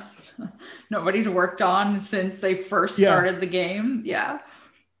 Nobody's worked on since they first started the game. Yeah.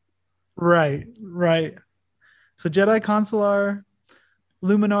 Right. So Jedi Consular,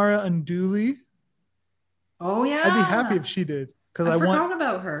 Luminara Unduli. Oh yeah. I'd be happy if she did because I forgot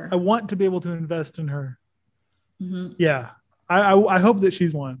about her. I want to be able to invest in her. Mm-hmm. Yeah. I hope that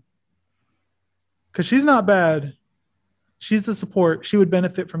she's one. Because she's not bad. She's the support. She would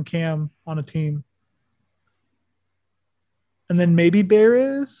benefit from Cam on a team. And then maybe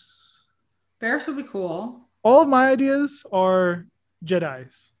Barriss. Barriss would be cool. All of my ideas are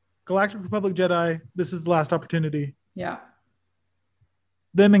Jedis. Galactic Republic Jedi. This is the last opportunity. Yeah.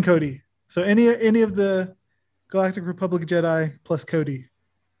 Them and Cody. So any of the Galactic Republic Jedi plus Cody.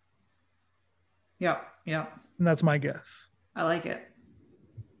 Yeah. And that's my guess. I like it.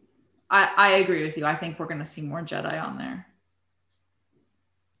 I agree with you. I think we're going to see more Jedi on there.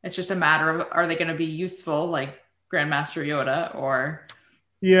 It's just a matter of, are they going to be useful like Grandmaster Yoda or,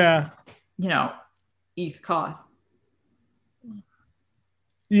 Eth Koth?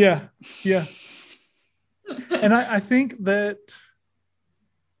 Yeah. And I think that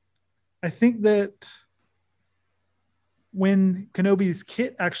when Kenobi's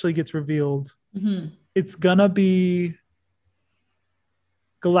kit actually gets revealed, mm-hmm. it's gonna be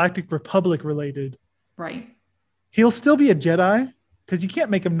Galactic Republic related. Right. He'll still be a Jedi because you can't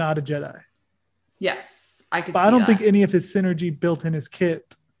make him not a Jedi. Yes, I could. But I don't think any of his synergy built in his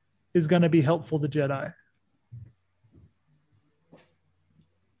kit is gonna be helpful to Jedi.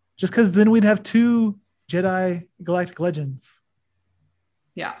 Just because then we'd have 2 Jedi Galactic Legends.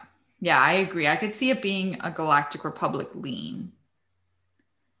 Yeah, I agree. I could see it being a Galactic Republic lean.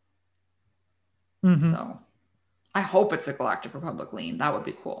 Mm-hmm. So I hope it's a Galactic Republic lean. That would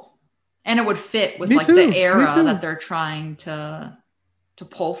be cool. And it would fit with Me too. the era that they're trying to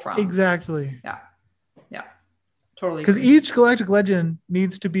pull from. Exactly. Yeah. Totally. Because each Galactic Legend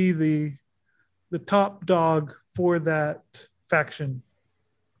needs to be the top dog for that faction.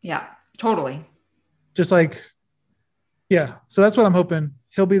 Yeah, totally. Just like, yeah. So that's what I'm hoping.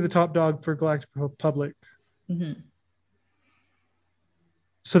 He'll be the top dog for Galactic Republic. Mm-hmm.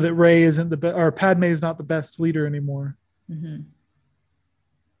 So that Rey isn't the best, or Padme is not the best leader anymore. Mm-hmm.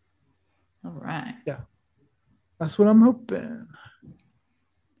 All right. Yeah. That's what I'm hoping.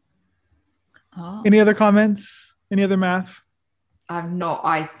 Oh. Any other comments? Any other math?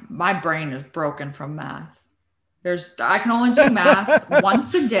 My brain is broken from math. I can only do math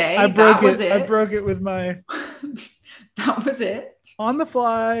once a day. I broke it with my. That was it. On the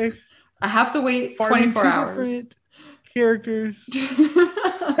fly. I have to wait 24 hours. Characters.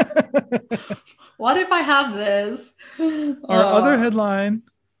 What if I have this? Our other headline.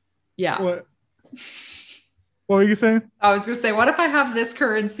 Yeah. What were you saying? I was going to say, what if I have this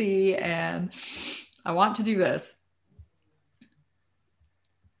currency and I want to do this?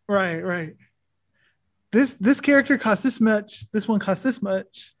 Right. This character costs this much. This one costs this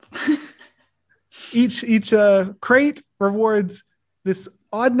much. Each crate rewards this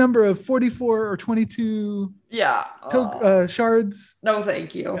odd number of 44 or 22 shards. No,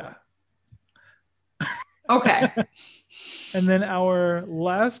 thank you. Yeah. Okay. And then our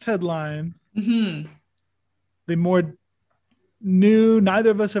last headline, the more new,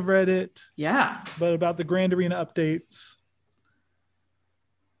 neither of us have read it. Yeah. But about the Grand Arena updates.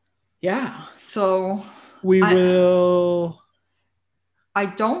 Yeah. So we will. I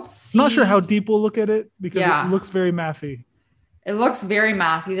don't see. I'm not sure how deep we'll look at it because it looks very mathy. It looks very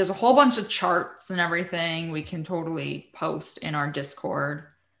mathy. There's a whole bunch of charts and everything we can totally post in our Discord.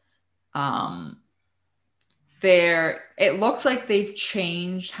 It looks like they've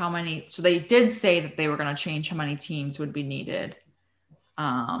changed how many. So they did say that they were going to change how many teams would be needed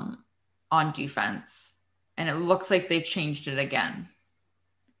on defense. And it looks like they've changed it again.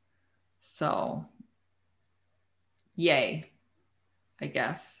 So, yay, I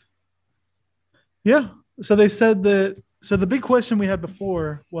guess. Yeah. So they said that. So the big question we had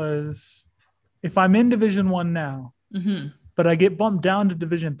before was, if I'm in Division 1 now, but I get bumped down to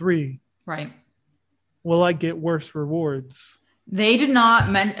Division 3, right? Will I get worse rewards? They did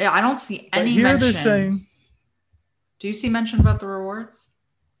not I don't see any mention. They're saying. Do you see mention about the rewards?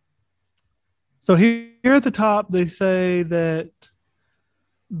 So here at the top, they say that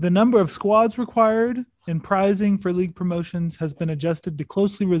the number of squads required in prizing for league promotions has been adjusted to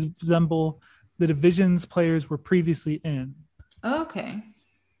closely resemble the divisions players were previously in. Okay.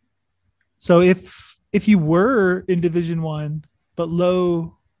 So if you were in Division 1 but lower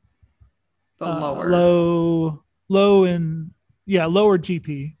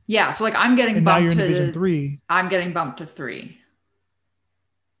GP. Yeah, so like I'm getting bumped now you're in Division 3. I'm getting bumped to 3.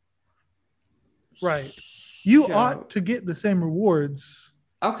 Right. You ought to get the same rewards.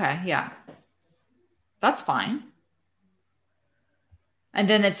 Okay, yeah. That's fine. And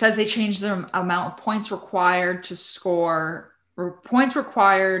then it says they changed the amount of points required to score, or points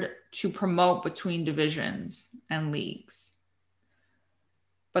required to promote between divisions and leagues.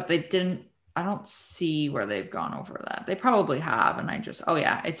 But they didn't, I don't see where they've gone over that. They probably have, and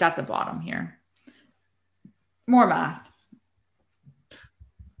it's at the bottom here. More math.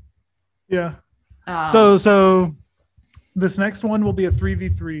 Yeah. So this next one will be a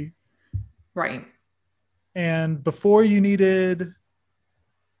 3v3. Right. And before you needed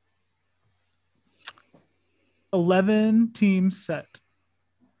 11 teams set.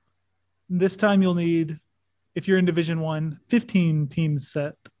 This time you'll need, if you're in Division 1, 15 teams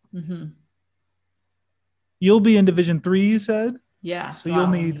set. You'll be in Division 3, you said? Yeah. So you'll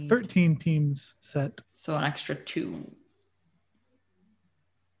need 13 teams set. So an extra 2.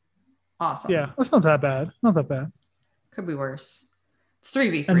 Awesome. Yeah, that's not that bad. Not that bad. Could be worse. It's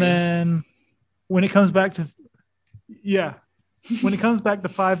 3v3. And then when it comes back to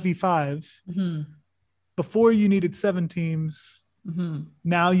 5v5, before you needed 7 teams,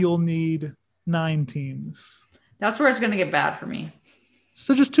 now you'll need 9 teams. That's where it's going to get bad for me.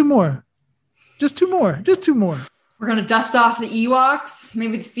 So just 2 more. Just 2 more. Just 2 more. We're going to dust off the Ewoks,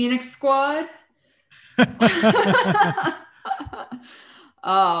 maybe the Phoenix Squad.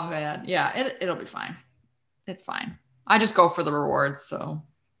 Oh, man. Yeah, it'll be fine. It's fine. I just go for the rewards, so.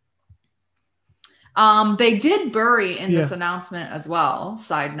 They did bury in this announcement as well.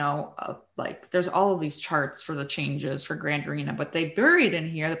 Side note, there's all of these charts for the changes for Grand Arena, but they buried in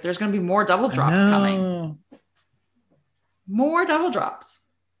here that there's going to be more double drops coming. More double drops.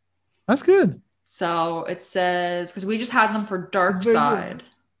 That's good. So it says, because we just had them for Dark Side.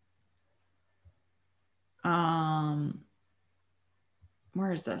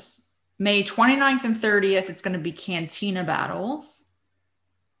 Where is this? May 29th and 30th, it's going to be Cantina battles.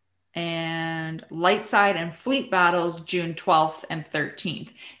 And Light Side and Fleet battles June 12th and 13th.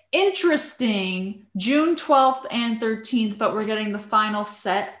 Interesting, June 12th and 13th, but we're getting the final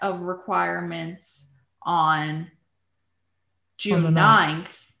set of requirements on June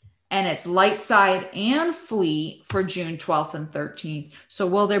 9th. And it's Light Side and Fleet for June 12th and 13th. So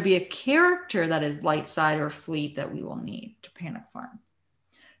will there be a character that is Light Side or Fleet that we will need to Panic Farm?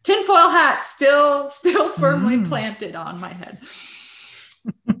 Tinfoil hat still firmly planted on my head.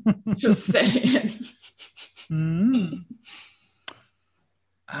 Just saying. Mm.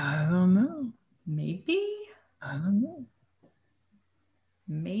 I don't know. Maybe. I don't know.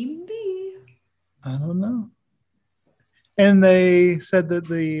 Maybe. I don't know. And they said that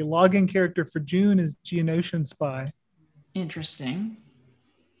the login character for June is Geonosian Spy. Interesting.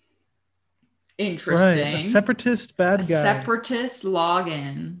 Right. A separatist bad guy. Separatist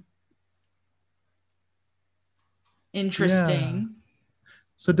login. Interesting. Yeah.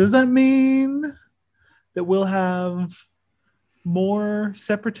 So does that mean that we'll have more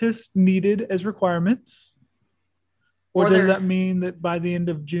separatists needed as requirements? Or does that mean that by the end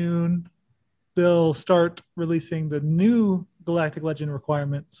of June, they'll start releasing the new Galactic Legend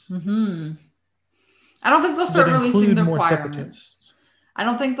requirements? Mm-hmm. I don't think they'll start releasing the requirements. I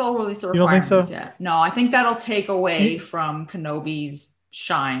don't think they'll release the requirements you don't think so? yet. No, I think that'll take away from Kenobi's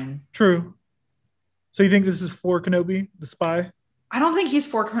shine. True. So you think this is for Kenobi, the spy? I don't think he's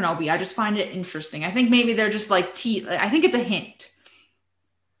for Kenobi. I just find it interesting. I think maybe they're just like I think it's a hint.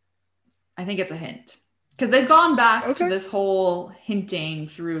 I think it's a hint. Because they've gone back to this whole hinting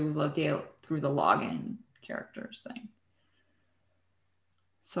through the login characters thing.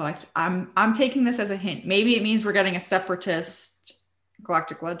 So I'm taking this as a hint. Maybe it means we're getting a separatist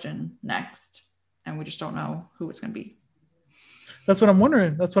Galactic Legend next, and we just don't know who it's going to be. That's what I'm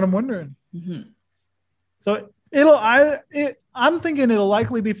wondering. Mm-hmm. So I'm thinking it'll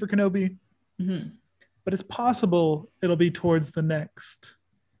likely be for Kenobi, but it's possible it'll be towards the next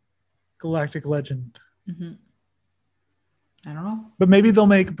Galactic Legend. Mm-hmm. I don't know. But maybe they'll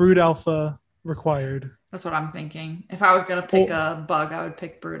make Brood Alpha required. That's what I'm thinking. If I was going to pick a bug, I would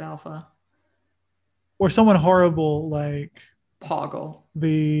pick Brood Alpha. Or someone horrible like Poggle.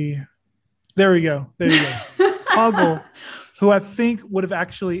 There we go. Poggle, who I think would have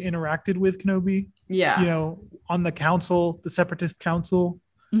actually interacted with Kenobi. Yeah. On the council, the Separatist Council,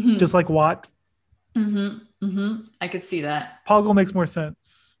 just like Watt. I could see that. Poggle makes more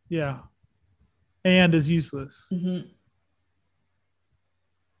sense. Yeah. And is useless.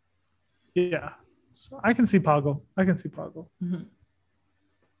 Yeah. So I can see Poggle.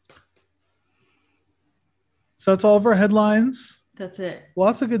 So that's all of our headlines. That's it.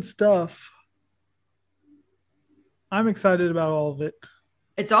 Lots of good stuff. I'm excited about all of it.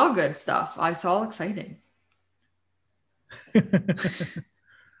 It's all good stuff. It's all exciting.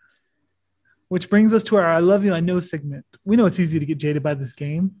 Which brings us to our I Love You, I Know segment. We know it's easy to get jaded by this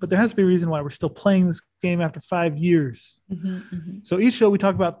game, but there has to be a reason why we're still playing this game after 5 years. So each show we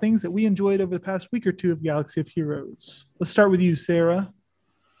talk about things that we enjoyed over the past week or two of Galaxy of Heroes. Let's start with you, Sarah.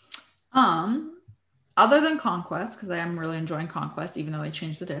 Other than Conquest, because I am really enjoying Conquest, even though they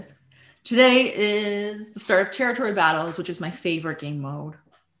changed the discs. Today is the start of Territory Battles, which is my favorite game mode.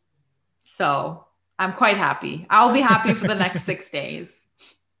 So I'm quite happy. I'll be happy for the next 6 days.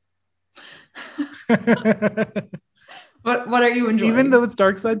 What are you enjoying? Even though it's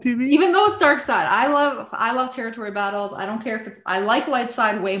Dark Side TV? Even though it's Dark Side. I love Territory Battles. I don't care if I like Light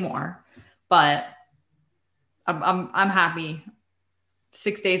Side way more, but I'm happy.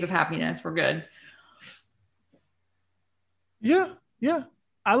 6 days of happiness. We're good. Yeah.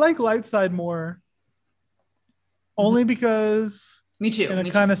 I like Light Side more. Only because me too. In a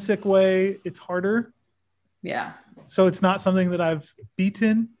kind of sick way, it's harder. Yeah. So it's not something that I've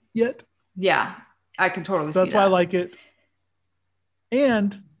beaten yet. Yeah, I can totally see that. So that's why I like it.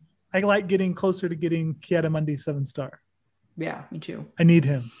 And I like getting closer to getting Ki-Adi-Mundi 7-star. Yeah, me too. I need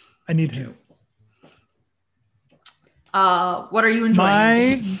him. Too. What are you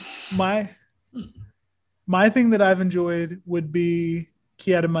enjoying? My thing that I've enjoyed would be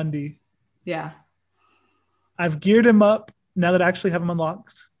Ki-Adi-Mundi. Yeah. I've geared him up now that I actually have him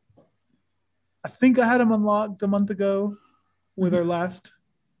unlocked. I think I had him unlocked a month ago with our last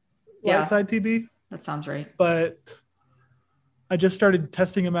Light Side TB. That sounds right. But I just started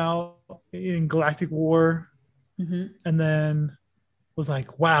testing him out in Galactic War and then was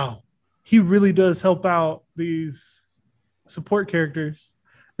like, wow, he really does help out these support characters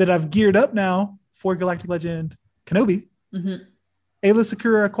that I've geared up now for Galactic Legend Kenobi, Aayla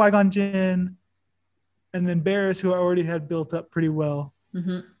Secura, Qui-Gon Jinn, and then Barriss, who I already had built up pretty well.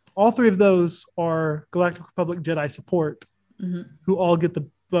 All 3 of those are Galactic Republic Jedi support who all get the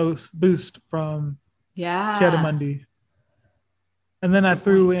boost from Ki-Adi-Mundi. And then I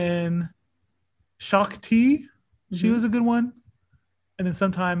threw in Shaak Ti. She was a good one. And then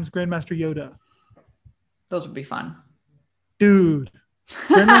sometimes Grandmaster Yoda. Those would be fun. Dude,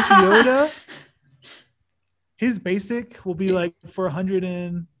 Grandmaster Yoda, his basic will be like for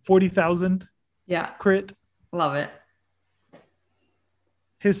 140,000 crit. Love it.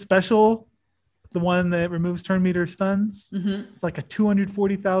 His special, the one that removes turn meter stuns, it's like a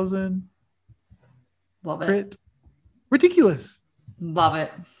 240,000. Love it. Crit. Ridiculous. Love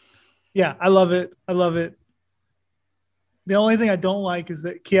it. Yeah, I love it. I love it. The only thing I don't like is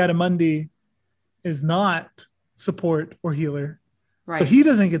that Kiadamundi is not support or healer. Right. So he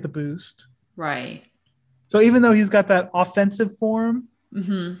doesn't get the boost. Right. So even though he's got that offensive form,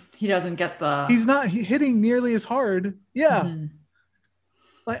 he doesn't get the... He's not hitting nearly as hard. Yeah.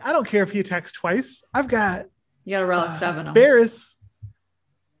 Like, I don't care if he attacks twice. I've got... You got a Relic 7. Barris.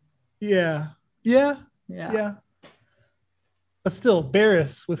 Yeah. But still,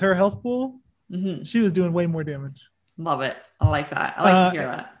 Barris, with her health pool, she was doing way more damage. Love it. I like that. I like to hear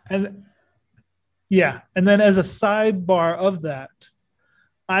that. And then as a sidebar of that,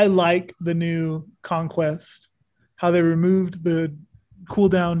 I like the new Conquest, how they removed the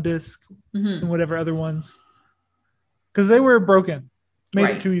cooldown disc and whatever other ones, because they were broken. Made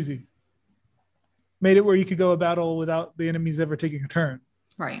it too easy. Made it where you could go a battle without the enemies ever taking a turn.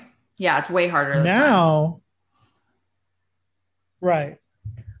 Right. Yeah, it's way harder this now. time. Right.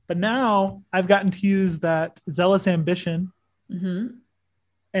 But now I've gotten to use that Zealous Ambition, and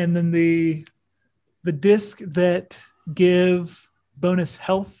then the disc that give bonus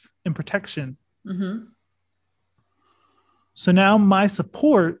health and protection. So now my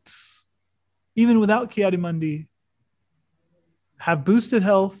supports, even without Kiadimundi, have boosted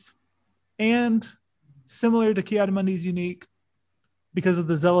health, and similar to Kiadimundi's unique, because of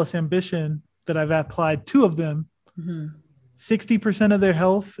the Zealous Ambition that I've applied 2 of them, 60% of their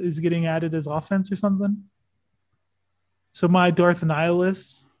health is getting added as offense or something. So my Darth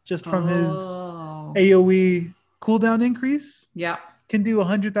Nihilus, just from his AoE cooldown increase, can do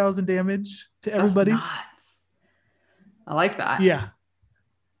 100,000 damage to everybody. That's nuts. I like that. Yeah.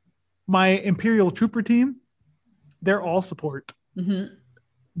 My Imperial Trooper team, they're all support.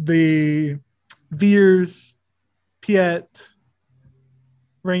 The Veers, Piet,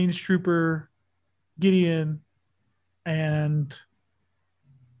 Range Trooper, Gideon, and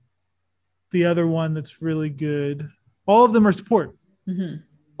the other one that's really good. All of them are support.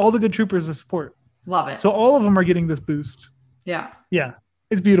 All the good troopers are support. Love it. So all of them are getting this boost. Yeah.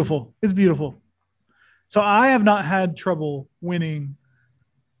 It's beautiful. It's beautiful. So I have not had trouble winning,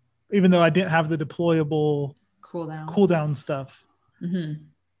 even though I didn't have the deployable cooldown stuff.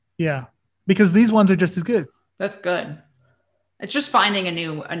 Yeah. Because these ones are just as good. That's good. It's just finding a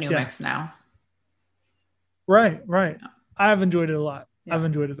new mix now. Right. I've enjoyed it a lot.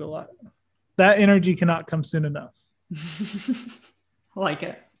 That energy cannot come soon enough. I like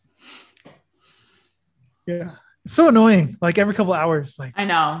it. Yeah. It's so annoying. Like every couple hours. Like I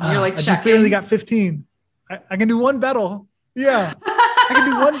know. You're like I checking. just barely got 15. I can do one battle. Yeah. I can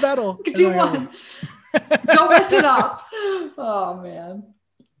do one battle. You can do one. Don't mess it up. Oh man.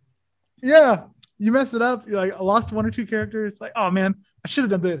 Yeah. You mess it up. You're like, I lost 1 or 2 characters. It's like, oh man, I should have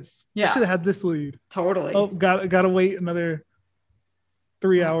done this. Yeah. I should have had this lead. Totally. Oh, gotta wait another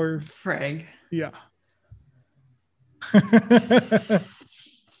 3 hours. Frig. Yeah.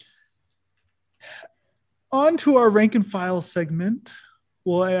 On to our rank and file segment.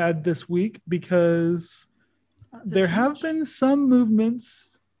 We'll add this week because there have been some movements.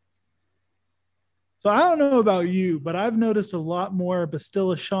 So I don't know about you, but I've noticed a lot more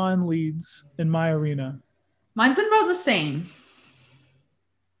Bastilla Sean leads in my arena. Mine's been about the same.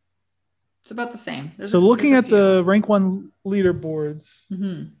 It's about the same. So looking at the rank 1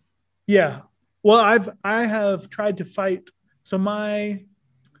 leaderboards, yeah. Well, I have tried to fight. So my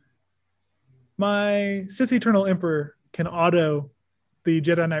Sith Eternal Emperor can auto the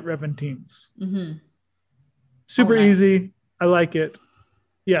Jedi Knight Revan teams. Super easy. I like it.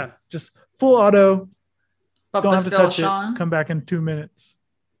 Yeah, just full auto. But don't Bastilla have to touch Sean? it. Come back in 2 minutes.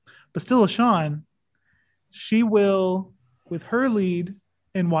 Bastilla Sean, she will, with her lead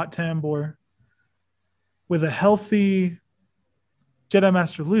in Wat Tambor, with a healthy Jedi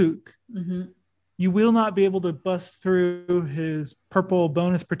Master Luke, you will not be able to bust through his purple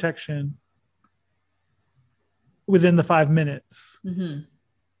bonus protection within the 5 minutes.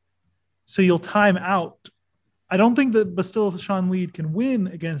 So you'll time out. I don't think that Bastilla Sean lead can win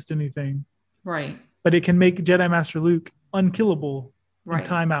against anything. Right. But it can make Jedi Master Luke unkillable in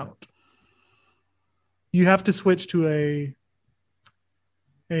timeout. You have to switch to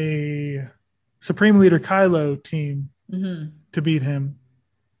a Supreme Leader Kylo team to beat him.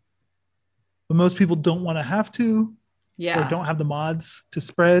 But most people don't want to have to. Yeah. Or don't have the mods to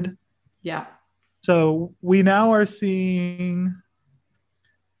spread. Yeah. So we now are seeing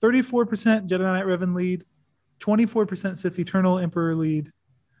 34% Jedi Knight Revan lead, 24% Sith Eternal Emperor lead,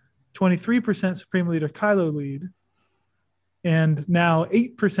 23% Supreme Leader Kylo lead, and now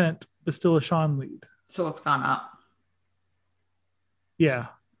 8% Bastilla Sean lead. So it's gone up. Yeah.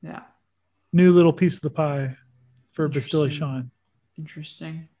 Yeah. new little piece of the pie for Bastille Sean.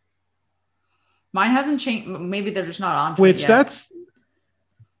 Interesting. Mine hasn't changed. Maybe they're just not on. Which that's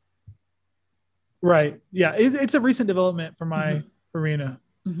right. Yeah, it's a recent development for my arena.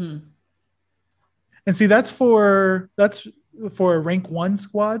 Mm-hmm. And see, that's for a rank 1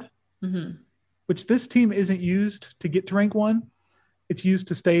 squad, which this team isn't used to get to rank 1. It's used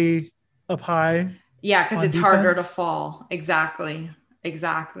to stay up high. Yeah, because it's harder to fall. Exactly. Because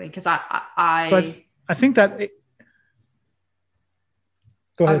I think that.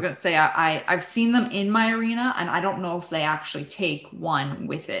 Go ahead. I was going to say I've seen them in my arena, and I don't know if they actually take 1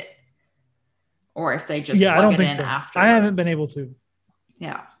 with it, or if they just plug I don't it think in so. afterwards. I haven't been able to.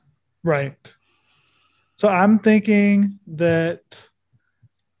 Yeah. Right. So I'm thinking that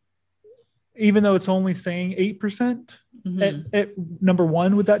even though it's only saying 8% at number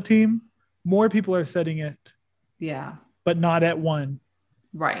 1 with that team, more people are setting it. Yeah. But not at 1.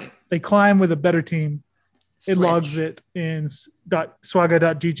 Right. They climb with a better team. Switch. It logs it in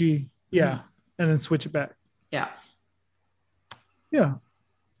 .swaga.gg. Yeah. And then switch it back. Yeah. Yeah.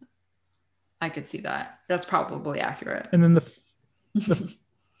 I could see that. That's probably accurate. And then that's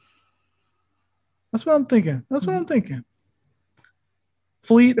what I'm thinking.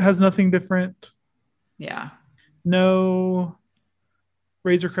 Fleet has nothing different. Yeah. No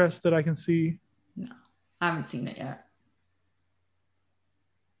Razor Crest that I can see. No, I haven't seen it yet.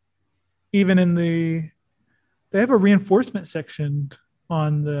 Even in they have a reinforcement section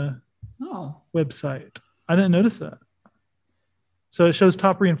on the website. I didn't notice that. So it shows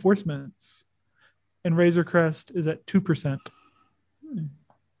top reinforcements, and Razor Crest is at 2%.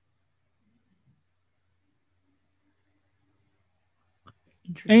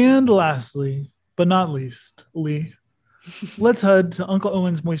 And lastly, but not least, Lee, let's head to Uncle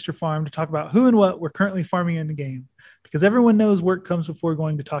Owen's Moisture Farm to talk about who and what we're currently farming in the game, because everyone knows work comes before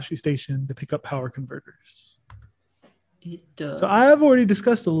going to Tashi Station to pick up power converters. It does. So I have already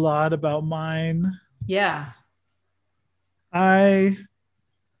discussed a lot about mine. Yeah. I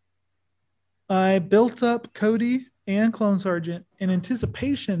built up Cody and Clone Sergeant in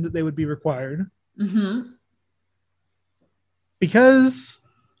anticipation that they would be required. Because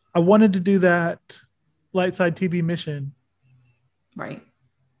I wanted to do that Lightside TB mission. Right.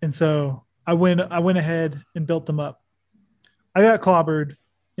 And so I went ahead and built them up. I got clobbered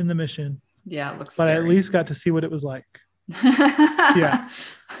in the mission. Yeah, it looks but scary. I at least got to see what it was like. Yeah.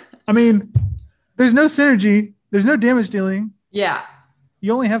 I mean, there's no synergy. There's no damage dealing. Yeah.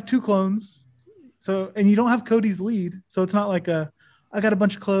 You only have 2 clones. So, and you don't have Cody's lead. So it's not like I got a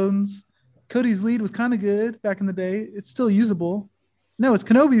bunch of clones. Cody's lead was kind of good back in the day. It's still usable. No, it's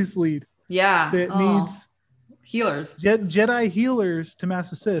Kenobi's lead. Yeah. That needs healers. Jedi healers to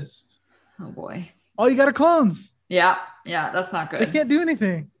mass assist. Oh boy. All you got are clones. Yeah. Yeah. That's not good. They can't do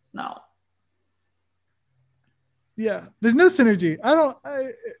anything. No. Yeah. There's no synergy.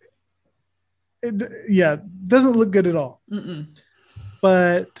 It doesn't look good at all.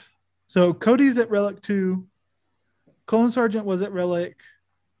 But so Cody's at Relic 2. Clone Sergeant was at Relic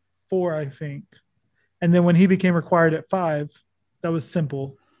 4, I think. And then when he became required at 5, that was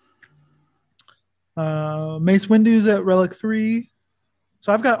simple. Mace Windu's at Relic 3.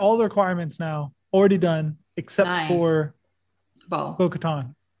 So I've got all the requirements now already done, except for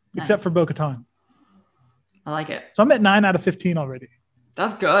Bo-Katan. Except for Bo-Katan. I like it. So I'm at 9 out of 15 already.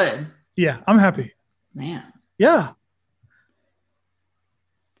 That's good. Yeah, I'm happy. Man. Yeah.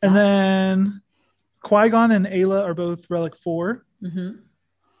 And then Qui-Gon and Ayla are both Relic 4.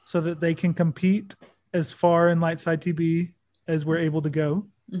 So that they can compete as far in Lightside TB as we're able to go.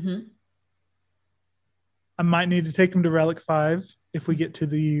 I might need to take them to Relic 5 if we get to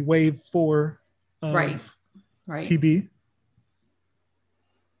the Wave 4 of TB.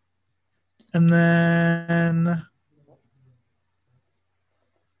 And then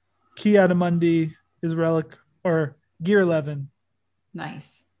Ki-Adi-Mundi is Relic or Gear 11.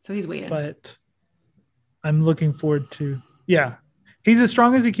 Nice. So he's waiting. But I'm looking forward to, he's as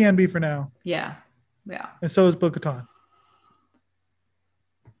strong as he can be for now. Yeah. Yeah. And so is Bo-Katan.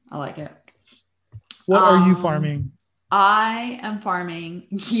 I like it. What are you farming? I am farming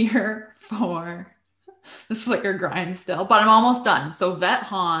gear for the Slicker grind still, but I'm almost done. So Vet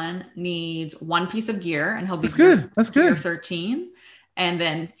Han needs 1 piece of gear and he'll be That's good. Gear 13. And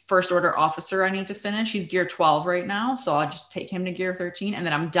then First Order Officer I need to finish. He's gear 12 right now. So I'll just take him to gear 13 and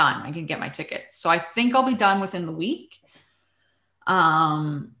then I'm done. I can get my tickets. So I think I'll be done within the week.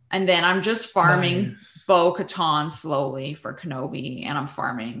 And then I'm just farming Bo-Katan slowly for Kenobi, and I'm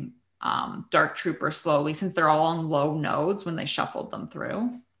farming Dark Trooper slowly since they're all on low nodes when they shuffled them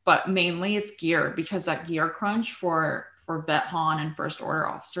through. But mainly it's gear because that gear crunch for for Vet Han and First Order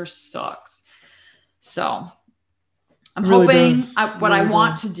officer sucks. So I'm really hoping what I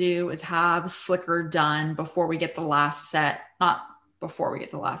want to do is have Slicker done before we get the last set, not before we get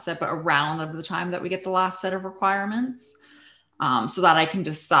the last set, but around the time that we get the last set of requirements, so that I can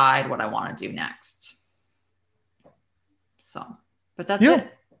decide what I want to do next. So, but that's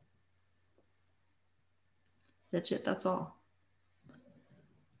it. That's it. That's all.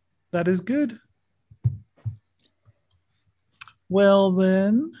 That is good. Well,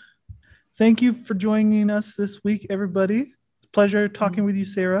 then, thank you for joining us this week, everybody. It's a pleasure talking with you,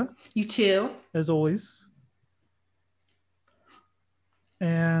 Sarah. You too. As always.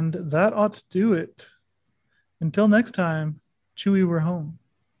 And that ought to do it. Until next time, Chewie, we're home.